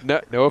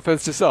 No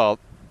offense to Salt.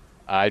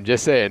 I'm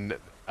just saying.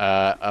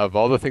 Of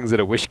all the things that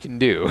a wish can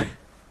do,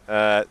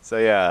 So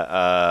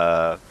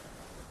yeah.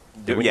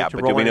 Do we need to but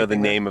do roll we know the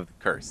anything then? name of the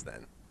curse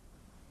then?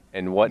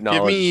 And what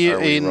knowledge Give me are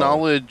we a rolling?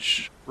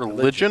 knowledge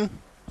religion.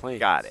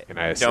 Got it. Can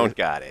I assist? Don't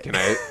got it.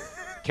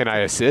 Can I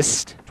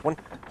assist?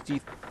 23.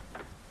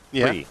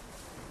 Yeah.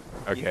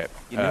 Okay.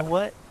 You know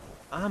what?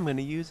 I'm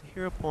gonna use a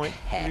hero point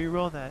to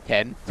re-roll that.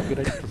 10,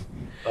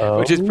 Oh,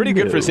 which is pretty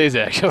good for no.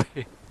 Seiza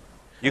actually.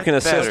 You can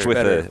assist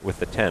Better, with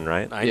better. the 10,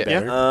 right? Yeah.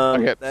 Better.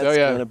 Okay, That's so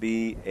yeah. gonna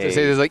be So a.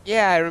 Seiza's like,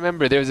 yeah, I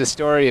remember there was a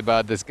story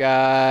about this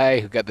guy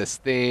who got this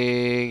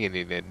thing,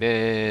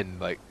 and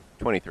like,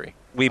 23.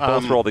 We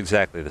both Um, rolled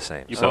exactly the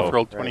same. You so both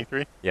rolled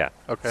 23? yeah.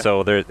 Okay.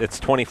 So it's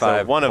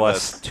 25 So one of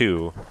plus us-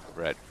 2.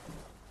 right.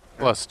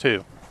 Plus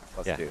 2.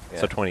 Plus Yeah. 2. Yeah.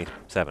 So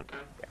 27.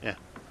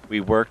 we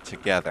work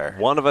together.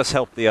 One of us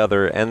helped the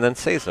other, and then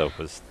Seizo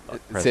was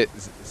present.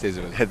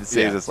 Seiza was. Had to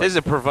say this like,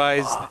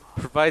 Seiza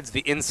provides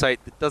the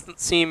insight that doesn't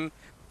seem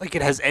like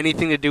it has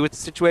anything to do with the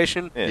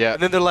situation. Yeah.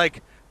 And then they're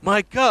like,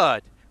 "My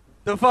God,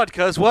 the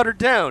vodka is watered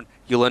down."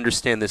 You'll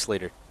understand this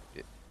later.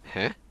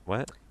 Huh?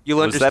 What? You'll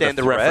Was that a understand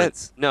the threat?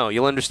 reference. No,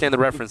 you'll understand the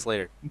reference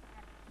later.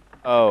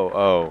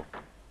 oh.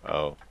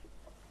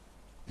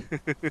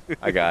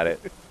 I got it.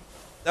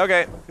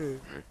 Okay.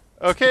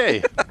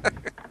 Okay.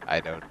 I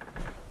don't.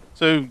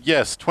 So,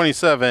 yes,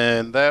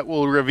 27. That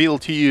will reveal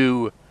to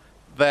you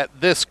that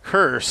this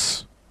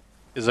curse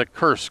is a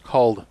curse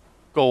called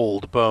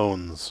Gold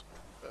Bones.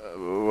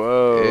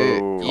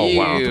 Whoa. Oh,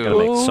 wow. I'm going to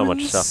make so much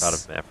Bones? stuff out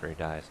of him after he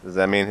dies. Does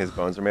that mean his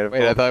bones are made of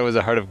Wait, I gold? thought it was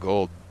a heart of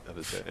gold.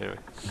 Anyway.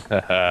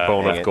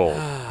 Bone dang of it. gold.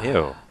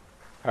 Ew.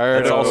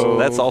 Heart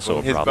That's also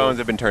a His problem. bones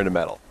have been turned to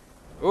metal.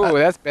 Ooh,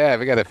 that's bad.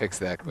 We gotta fix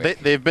that quick.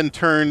 They've been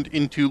turned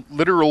into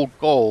literal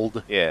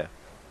gold, Yeah.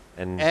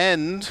 And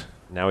and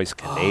now he's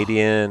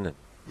Canadian.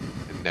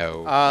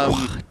 No.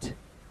 What?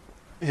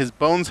 His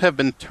bones have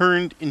been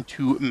turned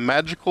into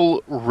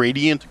magical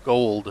radiant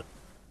gold.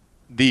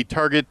 The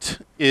target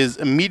is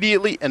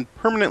immediately and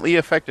permanently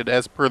affected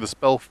as per the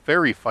spell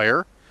Fairy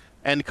Fire,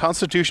 and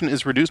Constitution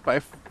is reduced by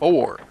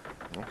 4.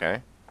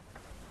 Okay.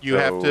 You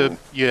have to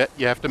you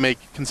have to make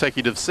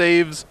consecutive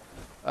saves,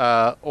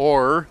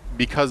 or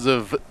because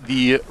of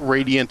the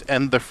radiant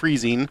and the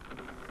freezing,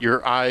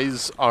 your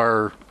eyes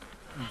are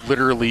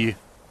literally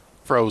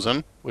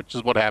frozen, which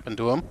is what happened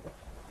to him.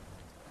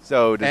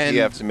 So does he And-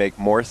 have to make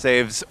more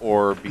saves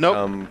or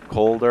become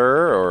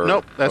colder? Or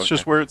Nope, that's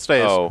just where it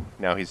stays. Oh,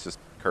 now he's just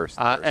cursed.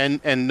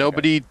 And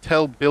nobody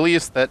tell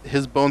Bilius that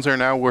his bones are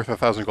now worth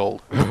 1,000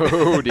 gold.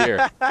 Oh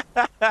dear.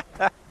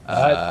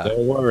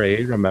 Don't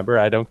worry. Remember,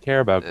 I don't care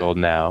about gold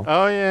now.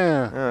 Oh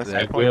yeah. That's a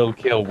I good point. will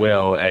kill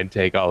Will and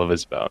take all of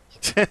his bones.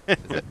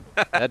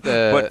 That,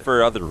 but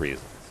for other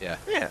reasons. yeah.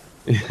 Yeah,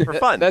 for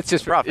fun. That's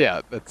just profit.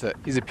 Yeah, that's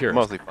he's a purist.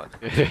 Mostly fun.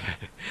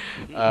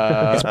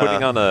 He's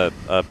putting on a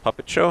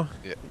puppet show.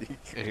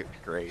 Yeah.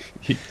 Great.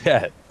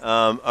 Yeah.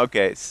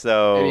 Okay,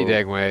 so Any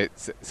dang way.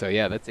 So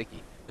yeah, that's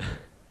icky.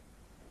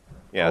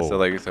 yeah, so Oh.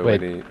 like so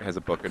Wait. when he has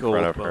a book in Gold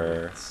front of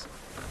her. bones.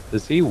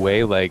 Does he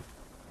weigh like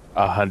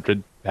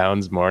 100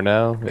 pounds more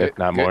now, if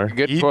not more?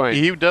 Good point.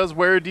 He does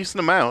wear a decent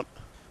amount.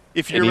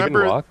 If you Can he even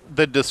remember walk?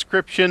 the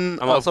description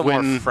I'm of also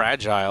when more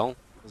fragile.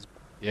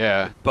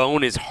 yeah.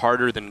 Bone is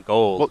harder than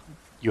gold. Well,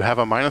 you have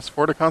a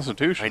 -4 to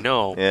Constitution. I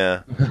know.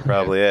 Yeah, that's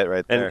probably it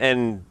right there.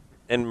 And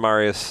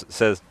Marius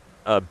says,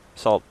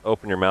 "Salt,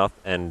 open your mouth."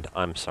 And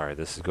I'm sorry,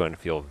 this is going to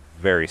feel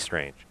very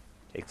strange.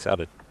 Takes out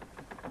a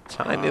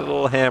tiny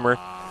little hammer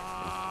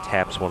and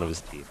taps one of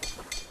his teeth.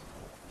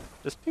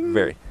 Just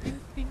very.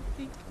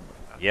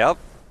 Yep.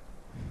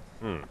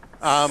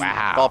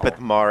 Stop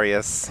it,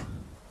 Marius.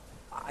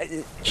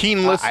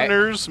 Keen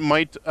listeners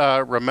might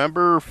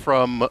remember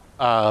from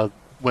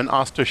when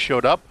Asta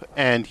showed up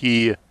and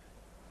he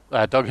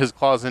dug his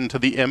claws into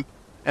the imp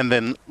and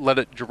then let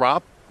it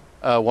drop.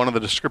 One of the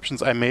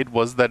descriptions I made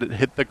was that it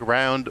hit the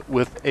ground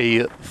with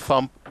a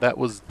thump that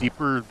was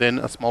deeper than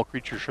a small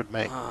creature should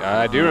make.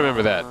 I do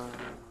remember that.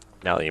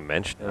 Now that you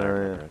mention it, I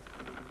remember it.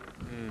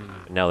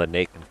 Now that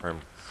Nate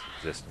confirmed its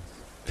existence.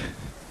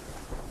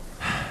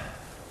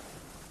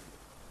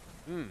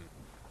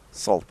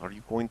 Salt, are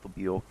you going to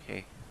be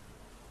okay?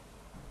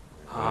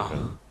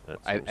 That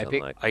I seems think-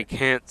 unlikely. I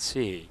can't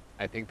see.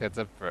 I think that's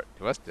up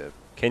to us to.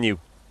 Can you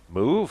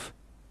move?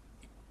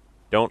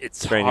 Don't It's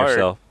strain hard.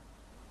 yourself.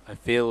 I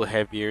feel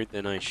heavier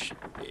than I should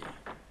be.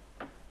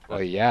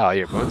 Well, yeah, all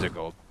your bones are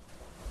gold.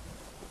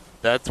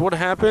 That's what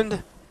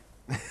happened?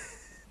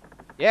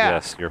 Yeah.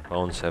 Yes, your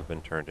bones have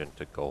been turned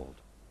into gold.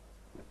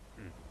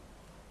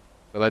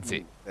 But let's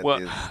see. That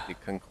Well- is the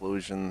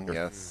conclusion,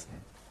 yes.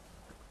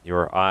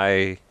 Your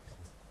eye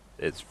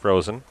is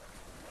frozen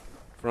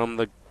From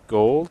the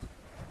gold?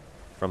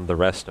 from the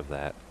rest of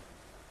that.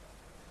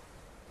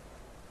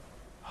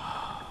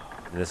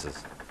 And this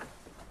is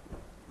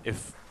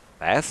If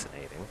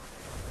fascinating.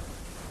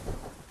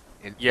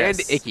 Yes.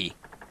 And icky.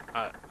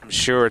 I'm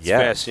sure it's Yes.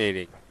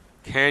 fascinating.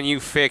 Can you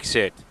fix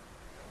it?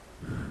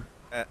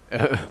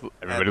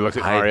 Everybody looks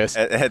at I- Marius.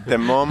 At the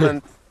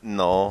moment,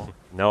 no.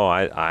 No,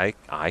 I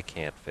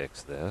can't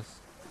fix this.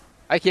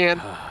 I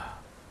can.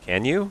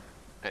 Can you?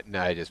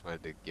 No, I just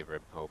wanted to give her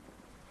hope.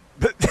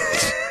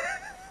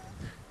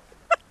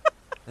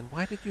 Then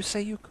why did you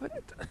say you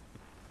couldn't?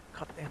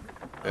 God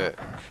damn it.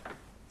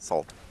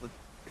 Salt,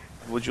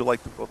 would you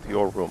like to go to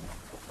your room?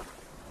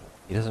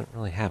 He doesn't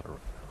really have a room.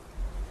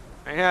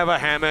 I have a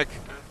hammock.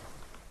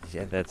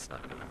 Yeah, that's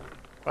not good.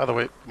 By the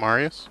way,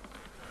 Marius,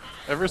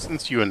 ever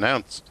since you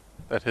announced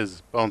that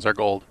his bones are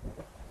gold,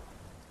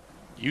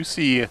 you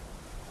see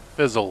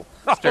Fizzle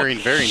staring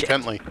very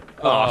intently.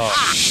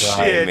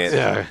 Damn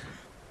it.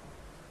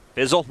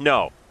 Fizzle?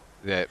 No.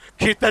 That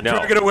Keep that No.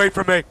 dragon away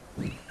from me.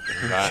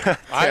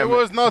 I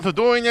was not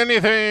doing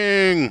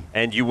anything.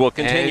 And you will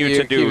continue you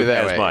to keep do it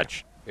that as way.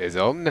 much. is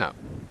no.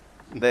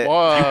 The-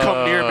 You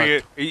come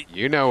near me.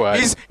 You know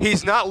what?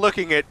 He's not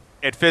looking at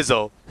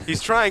Fizzle.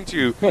 He's trying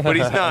to, but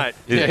he's not.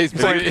 yeah, he's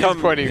pointing,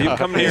 he's pointing you up.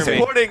 come near He's me.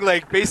 pointing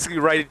like basically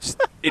right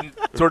in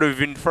sort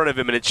of in front of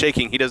him, and it's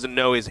shaking. He doesn't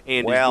know his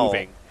hand Well. is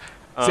moving.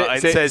 Say,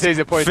 It says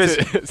Caesar points,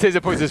 Fizz-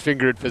 Caesar points his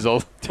finger at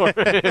Fizzle.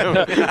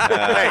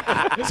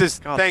 It says,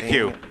 God "Thank damn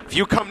you. it. If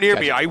you come near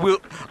me,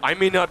 I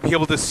may not be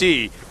able to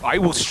see. I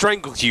will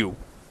strangle you."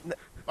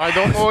 I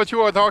don't know what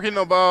you are talking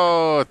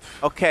about.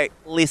 Okay,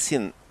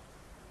 listen.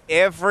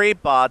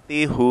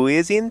 Everybody who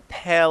is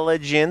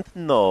intelligent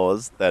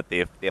knows that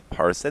if the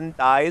person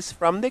dies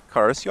from the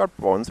curse, your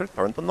bones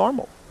return to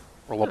normal.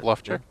 Roll a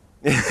bluff check.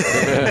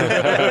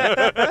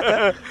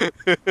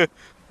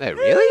 Really?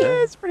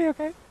 Yeah, it's pretty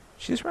okay.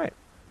 She's right.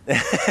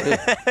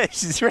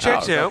 She's right.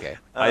 Checks out. Okay.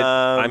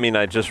 I mean,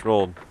 I just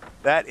rolled.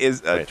 that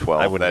is a Wait,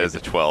 12. I wouldn't That need is a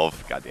to-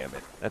 12. God damn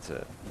it. That's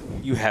a.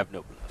 You have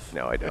no bluff.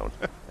 No, I don't.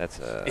 That's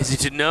a. Is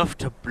it enough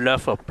to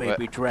bluff a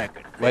baby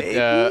dragon? What,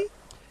 Maybe?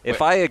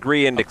 If I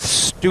agree and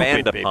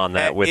expand baby. upon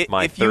that with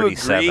my if you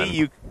 37,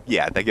 agree,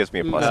 Yeah, that gives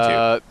me a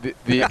plus The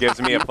It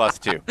gives me a plus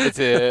 2. it's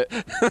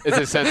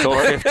a sense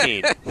Or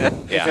 15.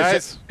 Yeah.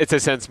 Guys? it's a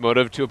sense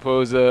motive to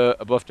oppose a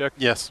bluff check.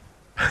 Yes.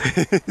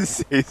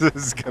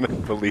 Caesar's gonna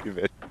believe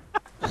it.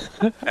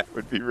 That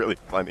would be really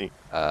funny.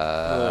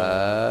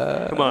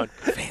 Come on.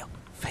 Fail.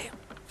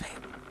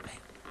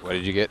 What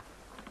did you get?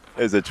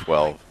 It's a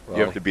 12.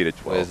 You have to beat a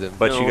 12. Wisdom.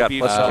 But you got be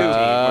plus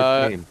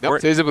 14. Nope, We're-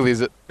 Caesar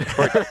believes it.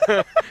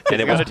 2.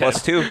 And it was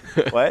plus 2.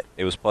 What?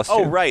 It was plus 2.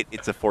 Oh, right.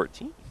 It's a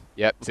 14.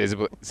 Yep,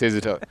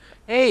 Caesar told.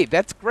 Hey,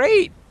 that's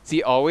great.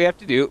 See, all we have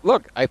to do.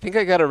 Look, I think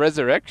I got a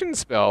resurrection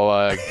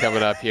spell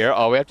coming up here.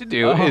 All we have to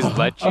do is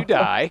let you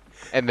die,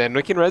 and then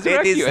we can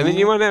resurrect is you. And then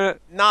you want to.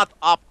 Not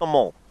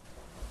optimal.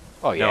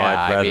 Oh yeah, I'd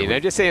I rather mean, we-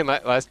 I'm just saying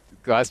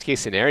last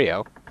case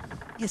scenario,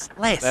 Yes,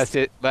 less.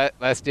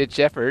 last ditch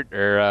effort,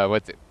 or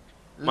what's it?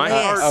 My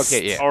Yes. heart's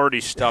Okay, yeah.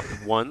 already stopped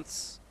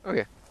once.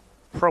 Okay.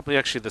 Probably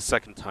actually the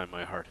second time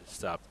my heart has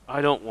stopped.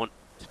 I don't want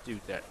to do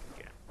that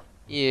again.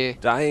 Yeah,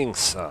 Dying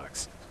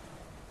sucks.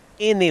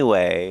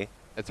 Anyway,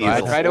 that's why I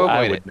Evil. try to I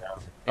avoid would it. know.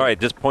 All right,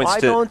 just points why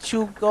to. don't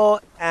you go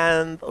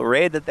and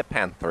raid the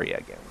pantry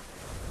again?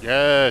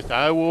 Yes,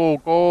 I will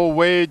go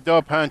with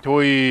the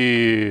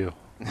pantry.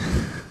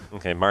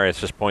 Okay, Marius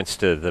just points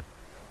to the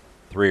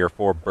 3 or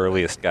 4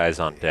 burliest guys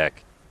on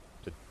deck.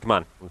 Come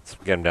on, let's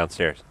get him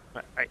downstairs.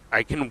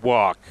 I can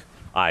walk.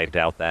 I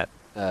doubt that.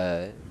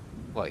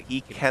 Well, He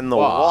can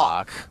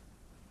walk.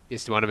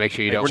 Just want to make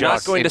sure you We're don't. not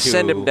walk going to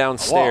send into him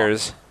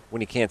downstairs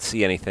when he can't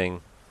see anything.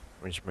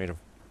 When he's made of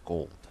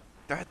gold.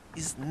 That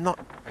is not.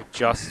 I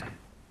just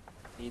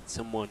need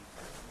someone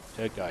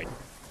to guide me.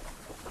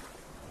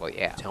 Well,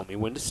 yeah. Tell me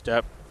when to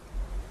step.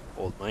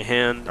 Hold my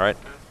hand. All right,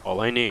 All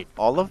I need.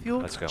 All of you,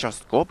 Let's go.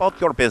 just go about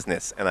your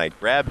business. And I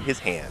grab his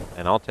hand.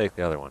 and I'll take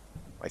the other one.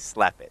 I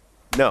slap it.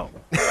 No.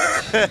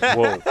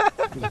 Whoa.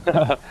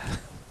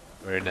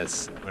 Very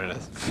nice. Very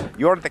nice.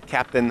 You're the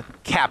captain.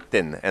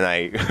 Captain. And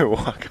I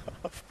walk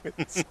off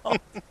with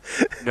salt.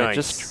 Nice.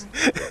 just-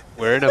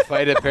 We're in a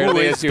fight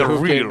apparently Who as is to the who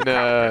real can,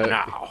 captain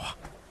now?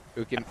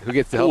 who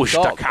gets to help Who's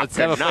the Salt. Let's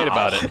have a captain fight now?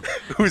 about it.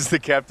 Who's the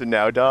captain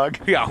now, dog?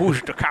 Yeah,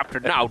 who's the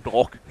captain now,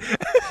 dog?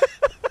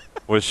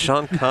 Was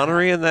Sean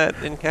Connery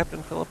in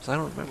Captain Phillips? I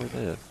don't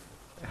remember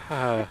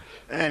that.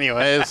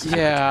 Anyways.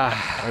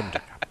 Yeah.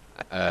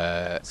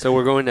 So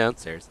we're going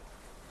downstairs.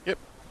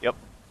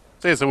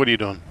 Say, so what are you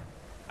doing?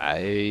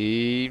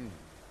 I'm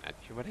not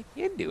sure what I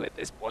can do at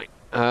this point.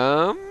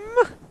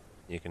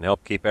 You can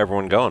help keep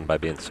everyone going by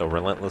being so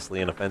relentlessly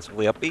and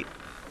offensively upbeat.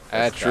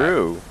 That's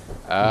true.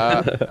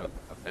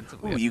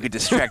 Offensively. Ooh, you could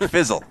distract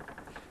Fizzle.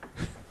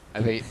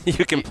 I think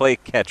You can play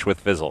catch with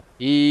Fizzle.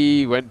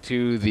 he went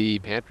to the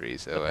pantry,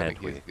 so The I think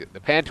pantry. he's good.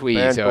 The pantry,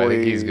 so I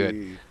think he's good.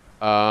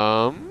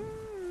 I'm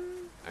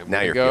Now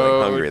gonna you're go,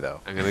 feeling hungry, though.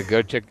 I'm gonna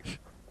go check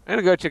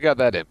out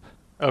that imp.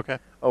 Okay.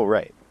 Oh,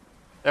 right.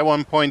 At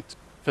one point,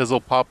 Fizzle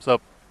pops up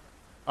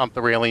on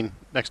the railing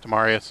next to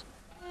Marius,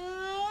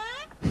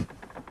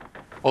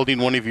 holding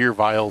one of your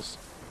vials,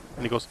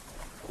 and he goes,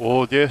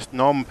 "Oh, this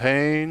numb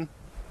pain."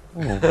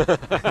 Not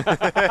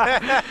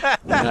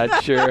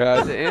sure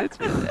how to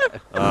answer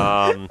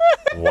that.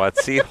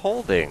 What's he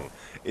holding?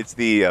 It's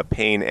the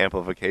pain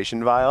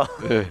amplification vial.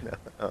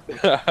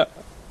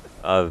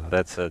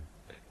 That's a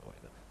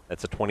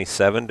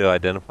 27 to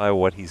identify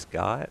what he's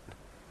got.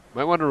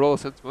 Might want to roll a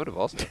sense motive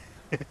also.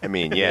 I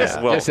mean, Yes,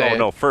 yeah. well, Just saying.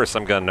 no. First,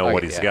 I'm gonna know Okay,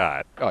 what he's yeah.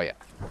 got. Oh yeah.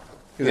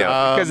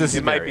 Yeah, Because this it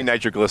is might be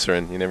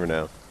nitroglycerin. You never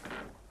know.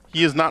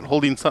 He is not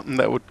holding something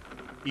that would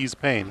ease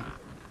pain.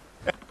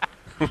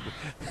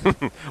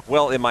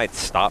 Well, it might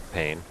stop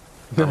pain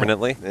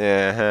permanently.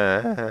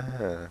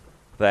 Yeah.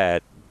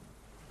 That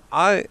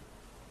I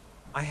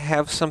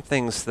have some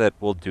things that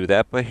will do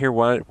that, but here,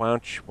 why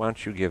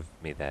don't you give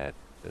me that,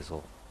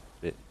 Fizzle?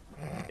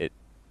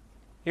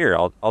 Here,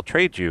 I'll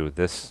trade you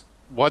this.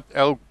 What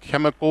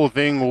alchemical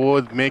thing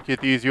would make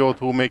it easier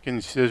to make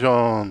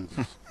incisions?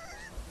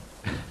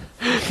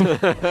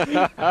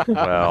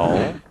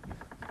 Well,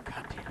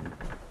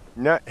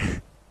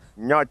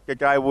 Not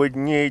that I would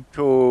need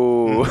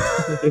to.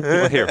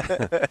 well, here.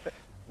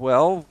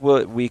 Well,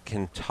 we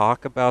can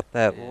talk about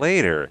that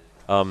later.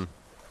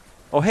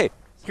 Oh, hey,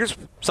 here's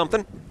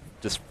something.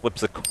 Just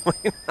flips a coin.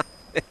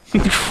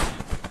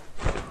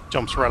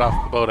 Jumps right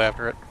off the boat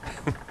after it.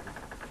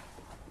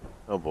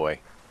 Oh boy.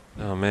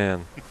 Oh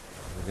man,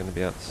 we're gonna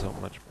be out so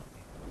much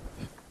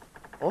money.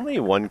 Only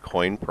 1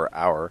 coin per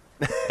hour.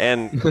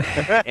 And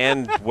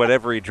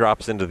whatever he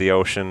drops into the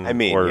ocean, I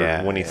mean, or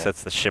yeah, when he yeah.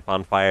 sets the ship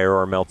on fire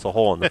or melts a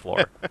hole in the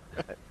floor,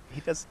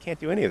 He can't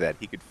do any of that.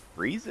 He could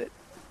freeze it.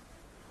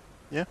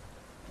 Yeah.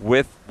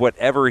 with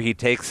whatever he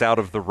takes out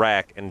of the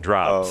rack and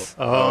drops.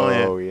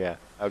 Oh, yeah.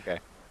 Okay.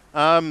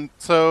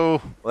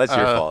 So. Well, that's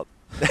your fault.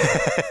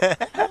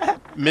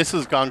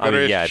 Mrs. I Gongarish.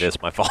 mean, yeah, it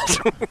is my fault.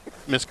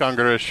 Miss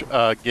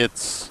Gongarish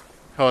gets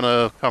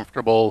Kona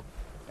comfortable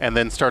and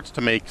then starts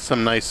to make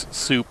some nice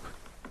soup.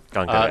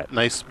 Gongaret.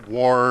 Nice,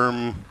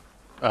 warm,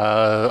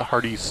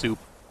 hearty soup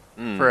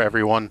for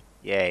everyone.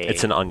 Yay.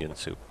 It's an onion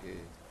soup.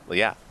 Well,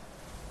 yeah.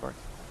 Of course.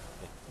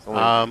 It's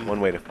only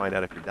one way to find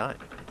out if you're dying.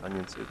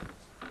 Onion soup.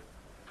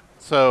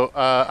 So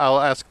I'll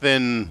ask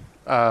then,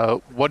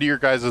 what are your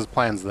guys'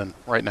 plans then,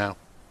 right now?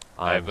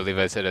 I believe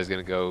I said I was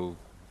going to go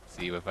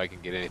see if I can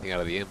get anything out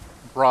of the imp.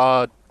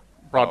 Broad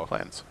Oh.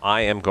 plans.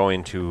 I am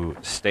going to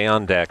stay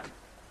on deck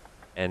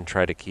and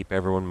try to keep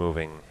everyone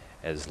moving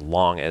as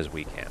long as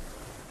we can.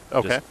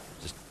 Okay.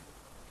 Just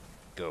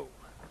go.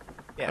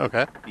 Yeah.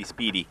 Okay. Be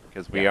speedy,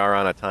 because we are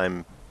on a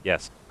time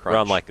Yes. We're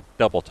on Crunch. like a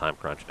double time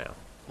crunch now.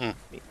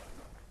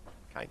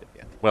 kind of,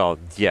 yeah. Well,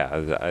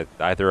 yeah.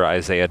 Either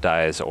Isaiah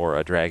dies or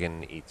a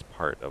dragon eats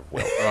part of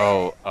Will.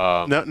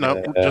 Oh,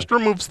 No, just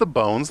removes the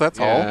bones. That's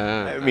all.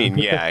 I mean,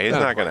 yeah, he's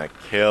not going to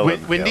kill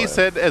him. Windy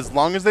said, as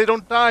long as they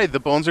don't die, the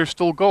bones are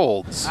still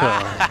gold. So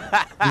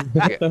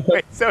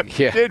Wait, so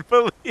he Yeah. did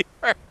believe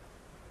her?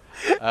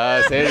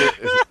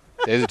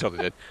 Caesar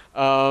totally did.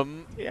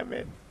 Damn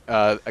it.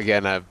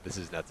 Again, this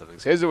is not something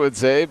Caesar would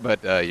say,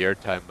 but your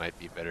time might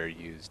be better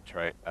used.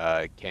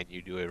 Can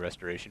you do a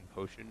restoration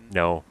potion?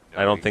 No, No,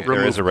 I don't you think can't.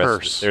 there is a Remove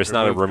rest. curse. There's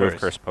not a Remove remove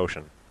curse. curse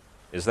potion.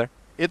 Is there?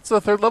 it's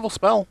a 3rd level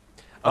spell.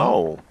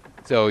 Oh.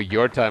 So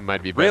your time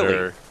might be Really?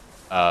 better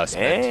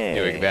spent Dang.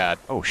 doing that.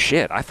 Oh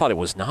shit! I thought it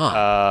was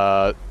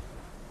not.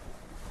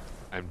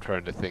 I'm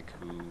trying to think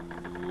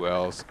who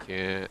else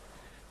can.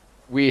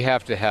 We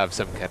have to have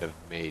some kind of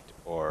mate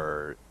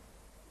or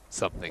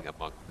something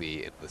among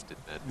the enlisted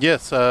men.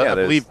 Yes, Yeah, I there's-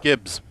 believe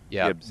Gibbs.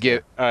 Yeah,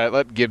 Gibbs, All right,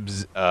 let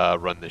Gibbs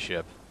run the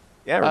ship.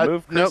 Yeah,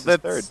 remove no, Chris's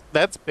that's third.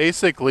 that's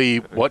basically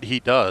what he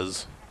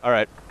does. All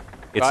right.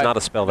 It's I- not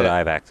a spell that I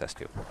have access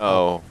to.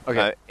 Oh.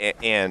 Okay.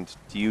 And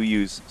do you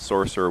use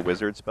sorcerer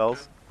wizard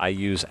spells? I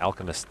use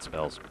alchemist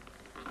spells.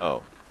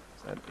 Oh.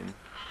 Is that in?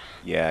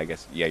 Yeah, I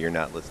guess. Yeah, you're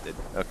not listed.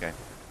 Okay.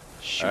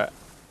 Shoot.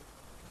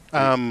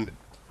 Um,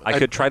 I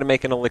could try to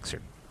make an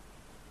elixir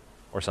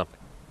or something.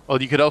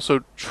 well, you could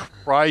also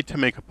try to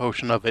make a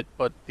potion of it,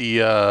 but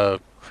the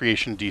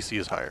creation DC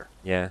is higher.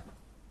 Yeah,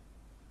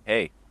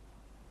 Hey,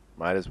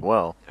 might as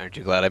well. Aren't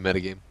you glad I met a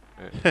game?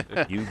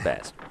 you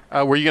best.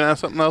 Were you gonna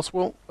ask something else,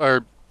 Will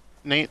or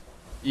Nate?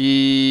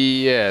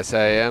 Yes,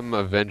 I am.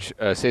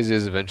 Caesar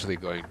is eventually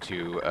going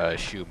to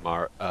shoo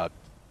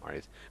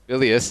Marius.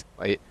 Bilius.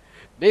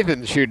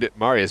 Nathan shooed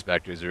Marius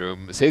back to his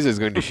room. Caesar is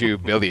going to shoo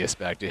Bilius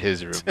back to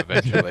his room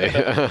eventually.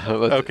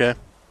 Okay.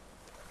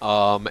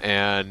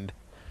 And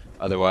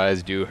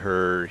otherwise do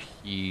her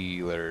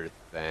healer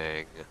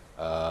thing.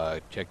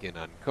 Check in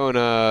on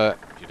Kona.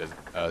 She doesn't.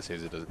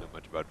 Caesar doesn't know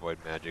much about void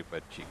magic,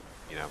 but she,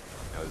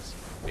 knows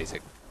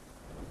basic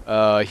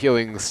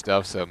healing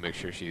stuff. So make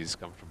sure she's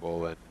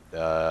comfortable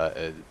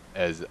and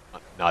as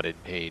not in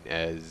pain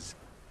as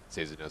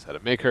Caesar knows how to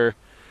make her.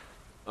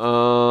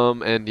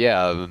 And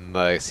yeah,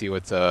 then, see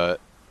what's up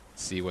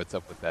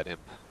with that imp.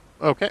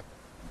 Okay.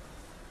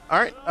 All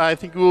right. I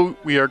think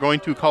we are going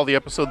to call the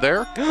episode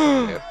there.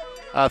 Yep.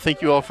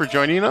 Thank you all for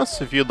joining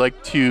us. If you'd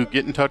like to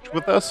get in touch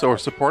with us or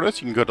support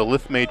us, you can go to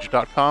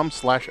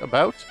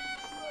lithmage.com/about.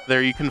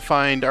 There you can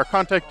find our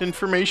contact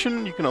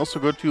information. You can also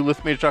go to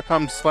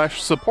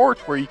lithmage.com/support,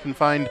 where you can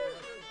find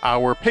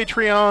our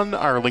Patreon,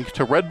 our link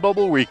to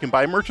Redbubble, where you can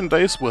buy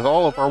merchandise with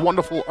all of our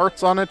wonderful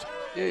arts on it.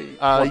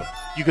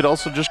 You could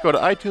also just go to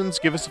iTunes,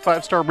 give us a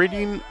 5-star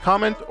rating,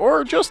 comment,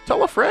 or just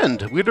tell a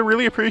friend. We'd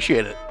really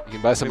appreciate it. You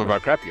can buy some of our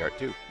crappy art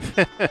too.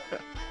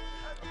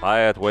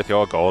 Buy it with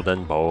your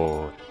golden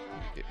bow.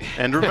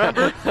 And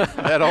remember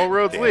that all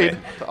roads lead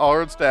to All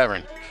Roads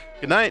Tavern.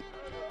 Good night.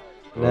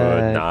 Good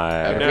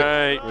Have a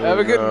night. good- have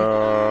a good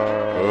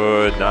one.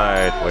 Good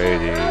night,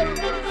 ladies.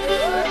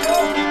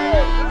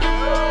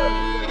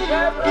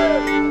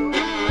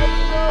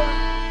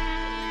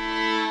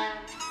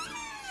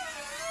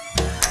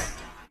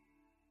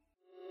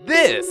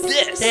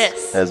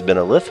 This Has been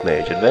a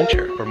Lithmage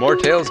adventure. For more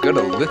tales, go to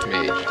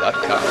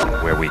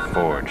lithmage.com. Where we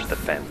forge the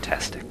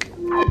fantastic.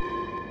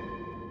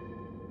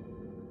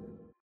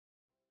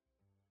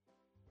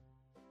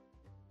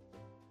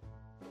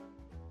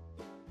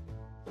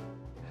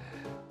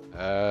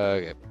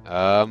 Okay.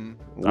 I'm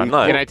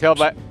not. Can I tell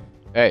by?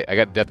 Hey, I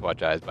got Death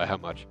Watch eyes. By how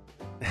much?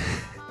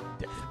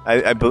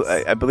 I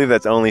believe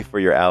that's only for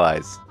your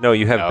allies. No,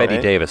 you have No, Betty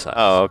right? Davis eyes.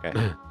 Oh,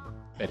 okay.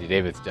 Betty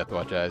Davis Death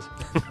Watch eyes.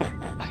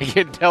 I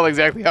can tell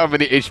exactly how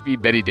many HP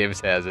Betty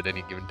Davis has at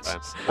any given time.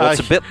 Well,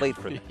 it's a bit late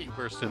for that. He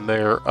burst in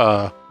there.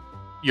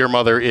 Your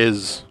mother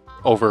is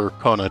over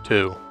Kona,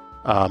 too.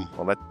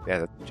 Well,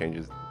 that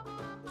changes.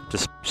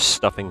 Just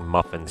stuffing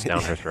muffins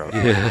down her throat.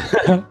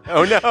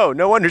 Oh no!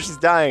 No wonder she's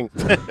dying.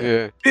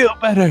 Yeah. Feel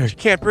better. She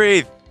can't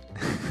breathe.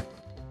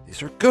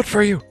 These are good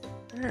for you.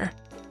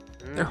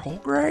 They're whole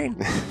grain.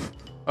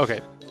 Okay.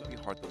 It'll be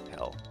hard to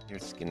tell. Your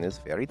skin is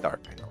very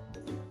dark. I know.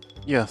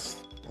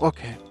 Yes.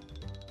 Okay.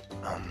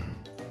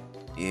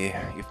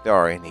 Yeah. If there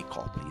are any,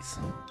 call please.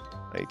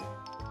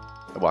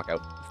 I walk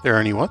out. If there are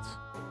any what?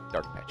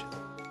 Dark patches.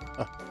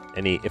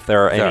 If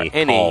there are If there any, are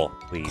any, call,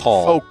 please.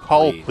 call. Oh,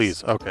 call, please.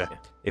 please. Okay.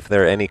 If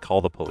there are any,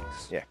 call the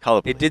police. Yeah. Call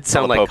it. It did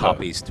sound like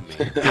copies to me.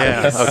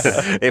 Yeah.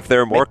 Okay. If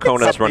there are more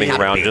Konas running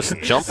around, just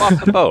jump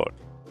off the boat.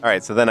 All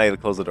right. So then I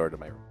close the door to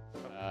my room.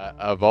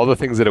 Of all the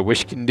things that a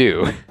wish can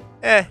do,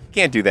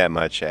 Can't do that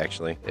much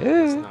actually.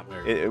 It's not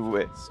very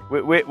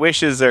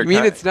Wishes are. You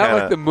mean it's not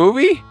kinda, like the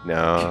movie?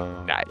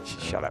 No. Nah,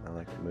 shut up. Not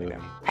like the movie.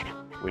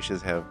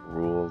 Wishes have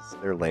rules.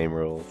 They're lame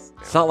rules.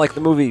 It's not like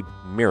the movie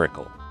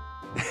Miracle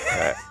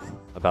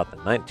about the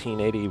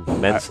 1980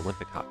 men's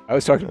Olympic hockey. I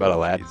was talking about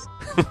Aladdin.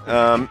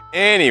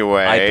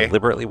 Anyway. I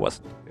deliberately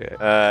wasn't.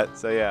 Why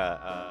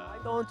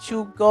don't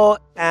you go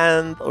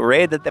and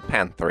raid the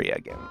pantry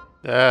again?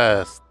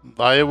 Yes,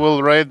 I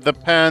will raid the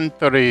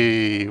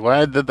pantry.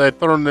 Why did I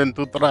turn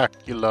into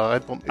Dracula? I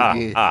don't.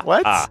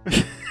 What?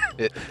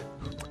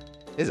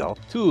 Is all.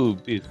 Two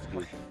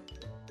biscuits.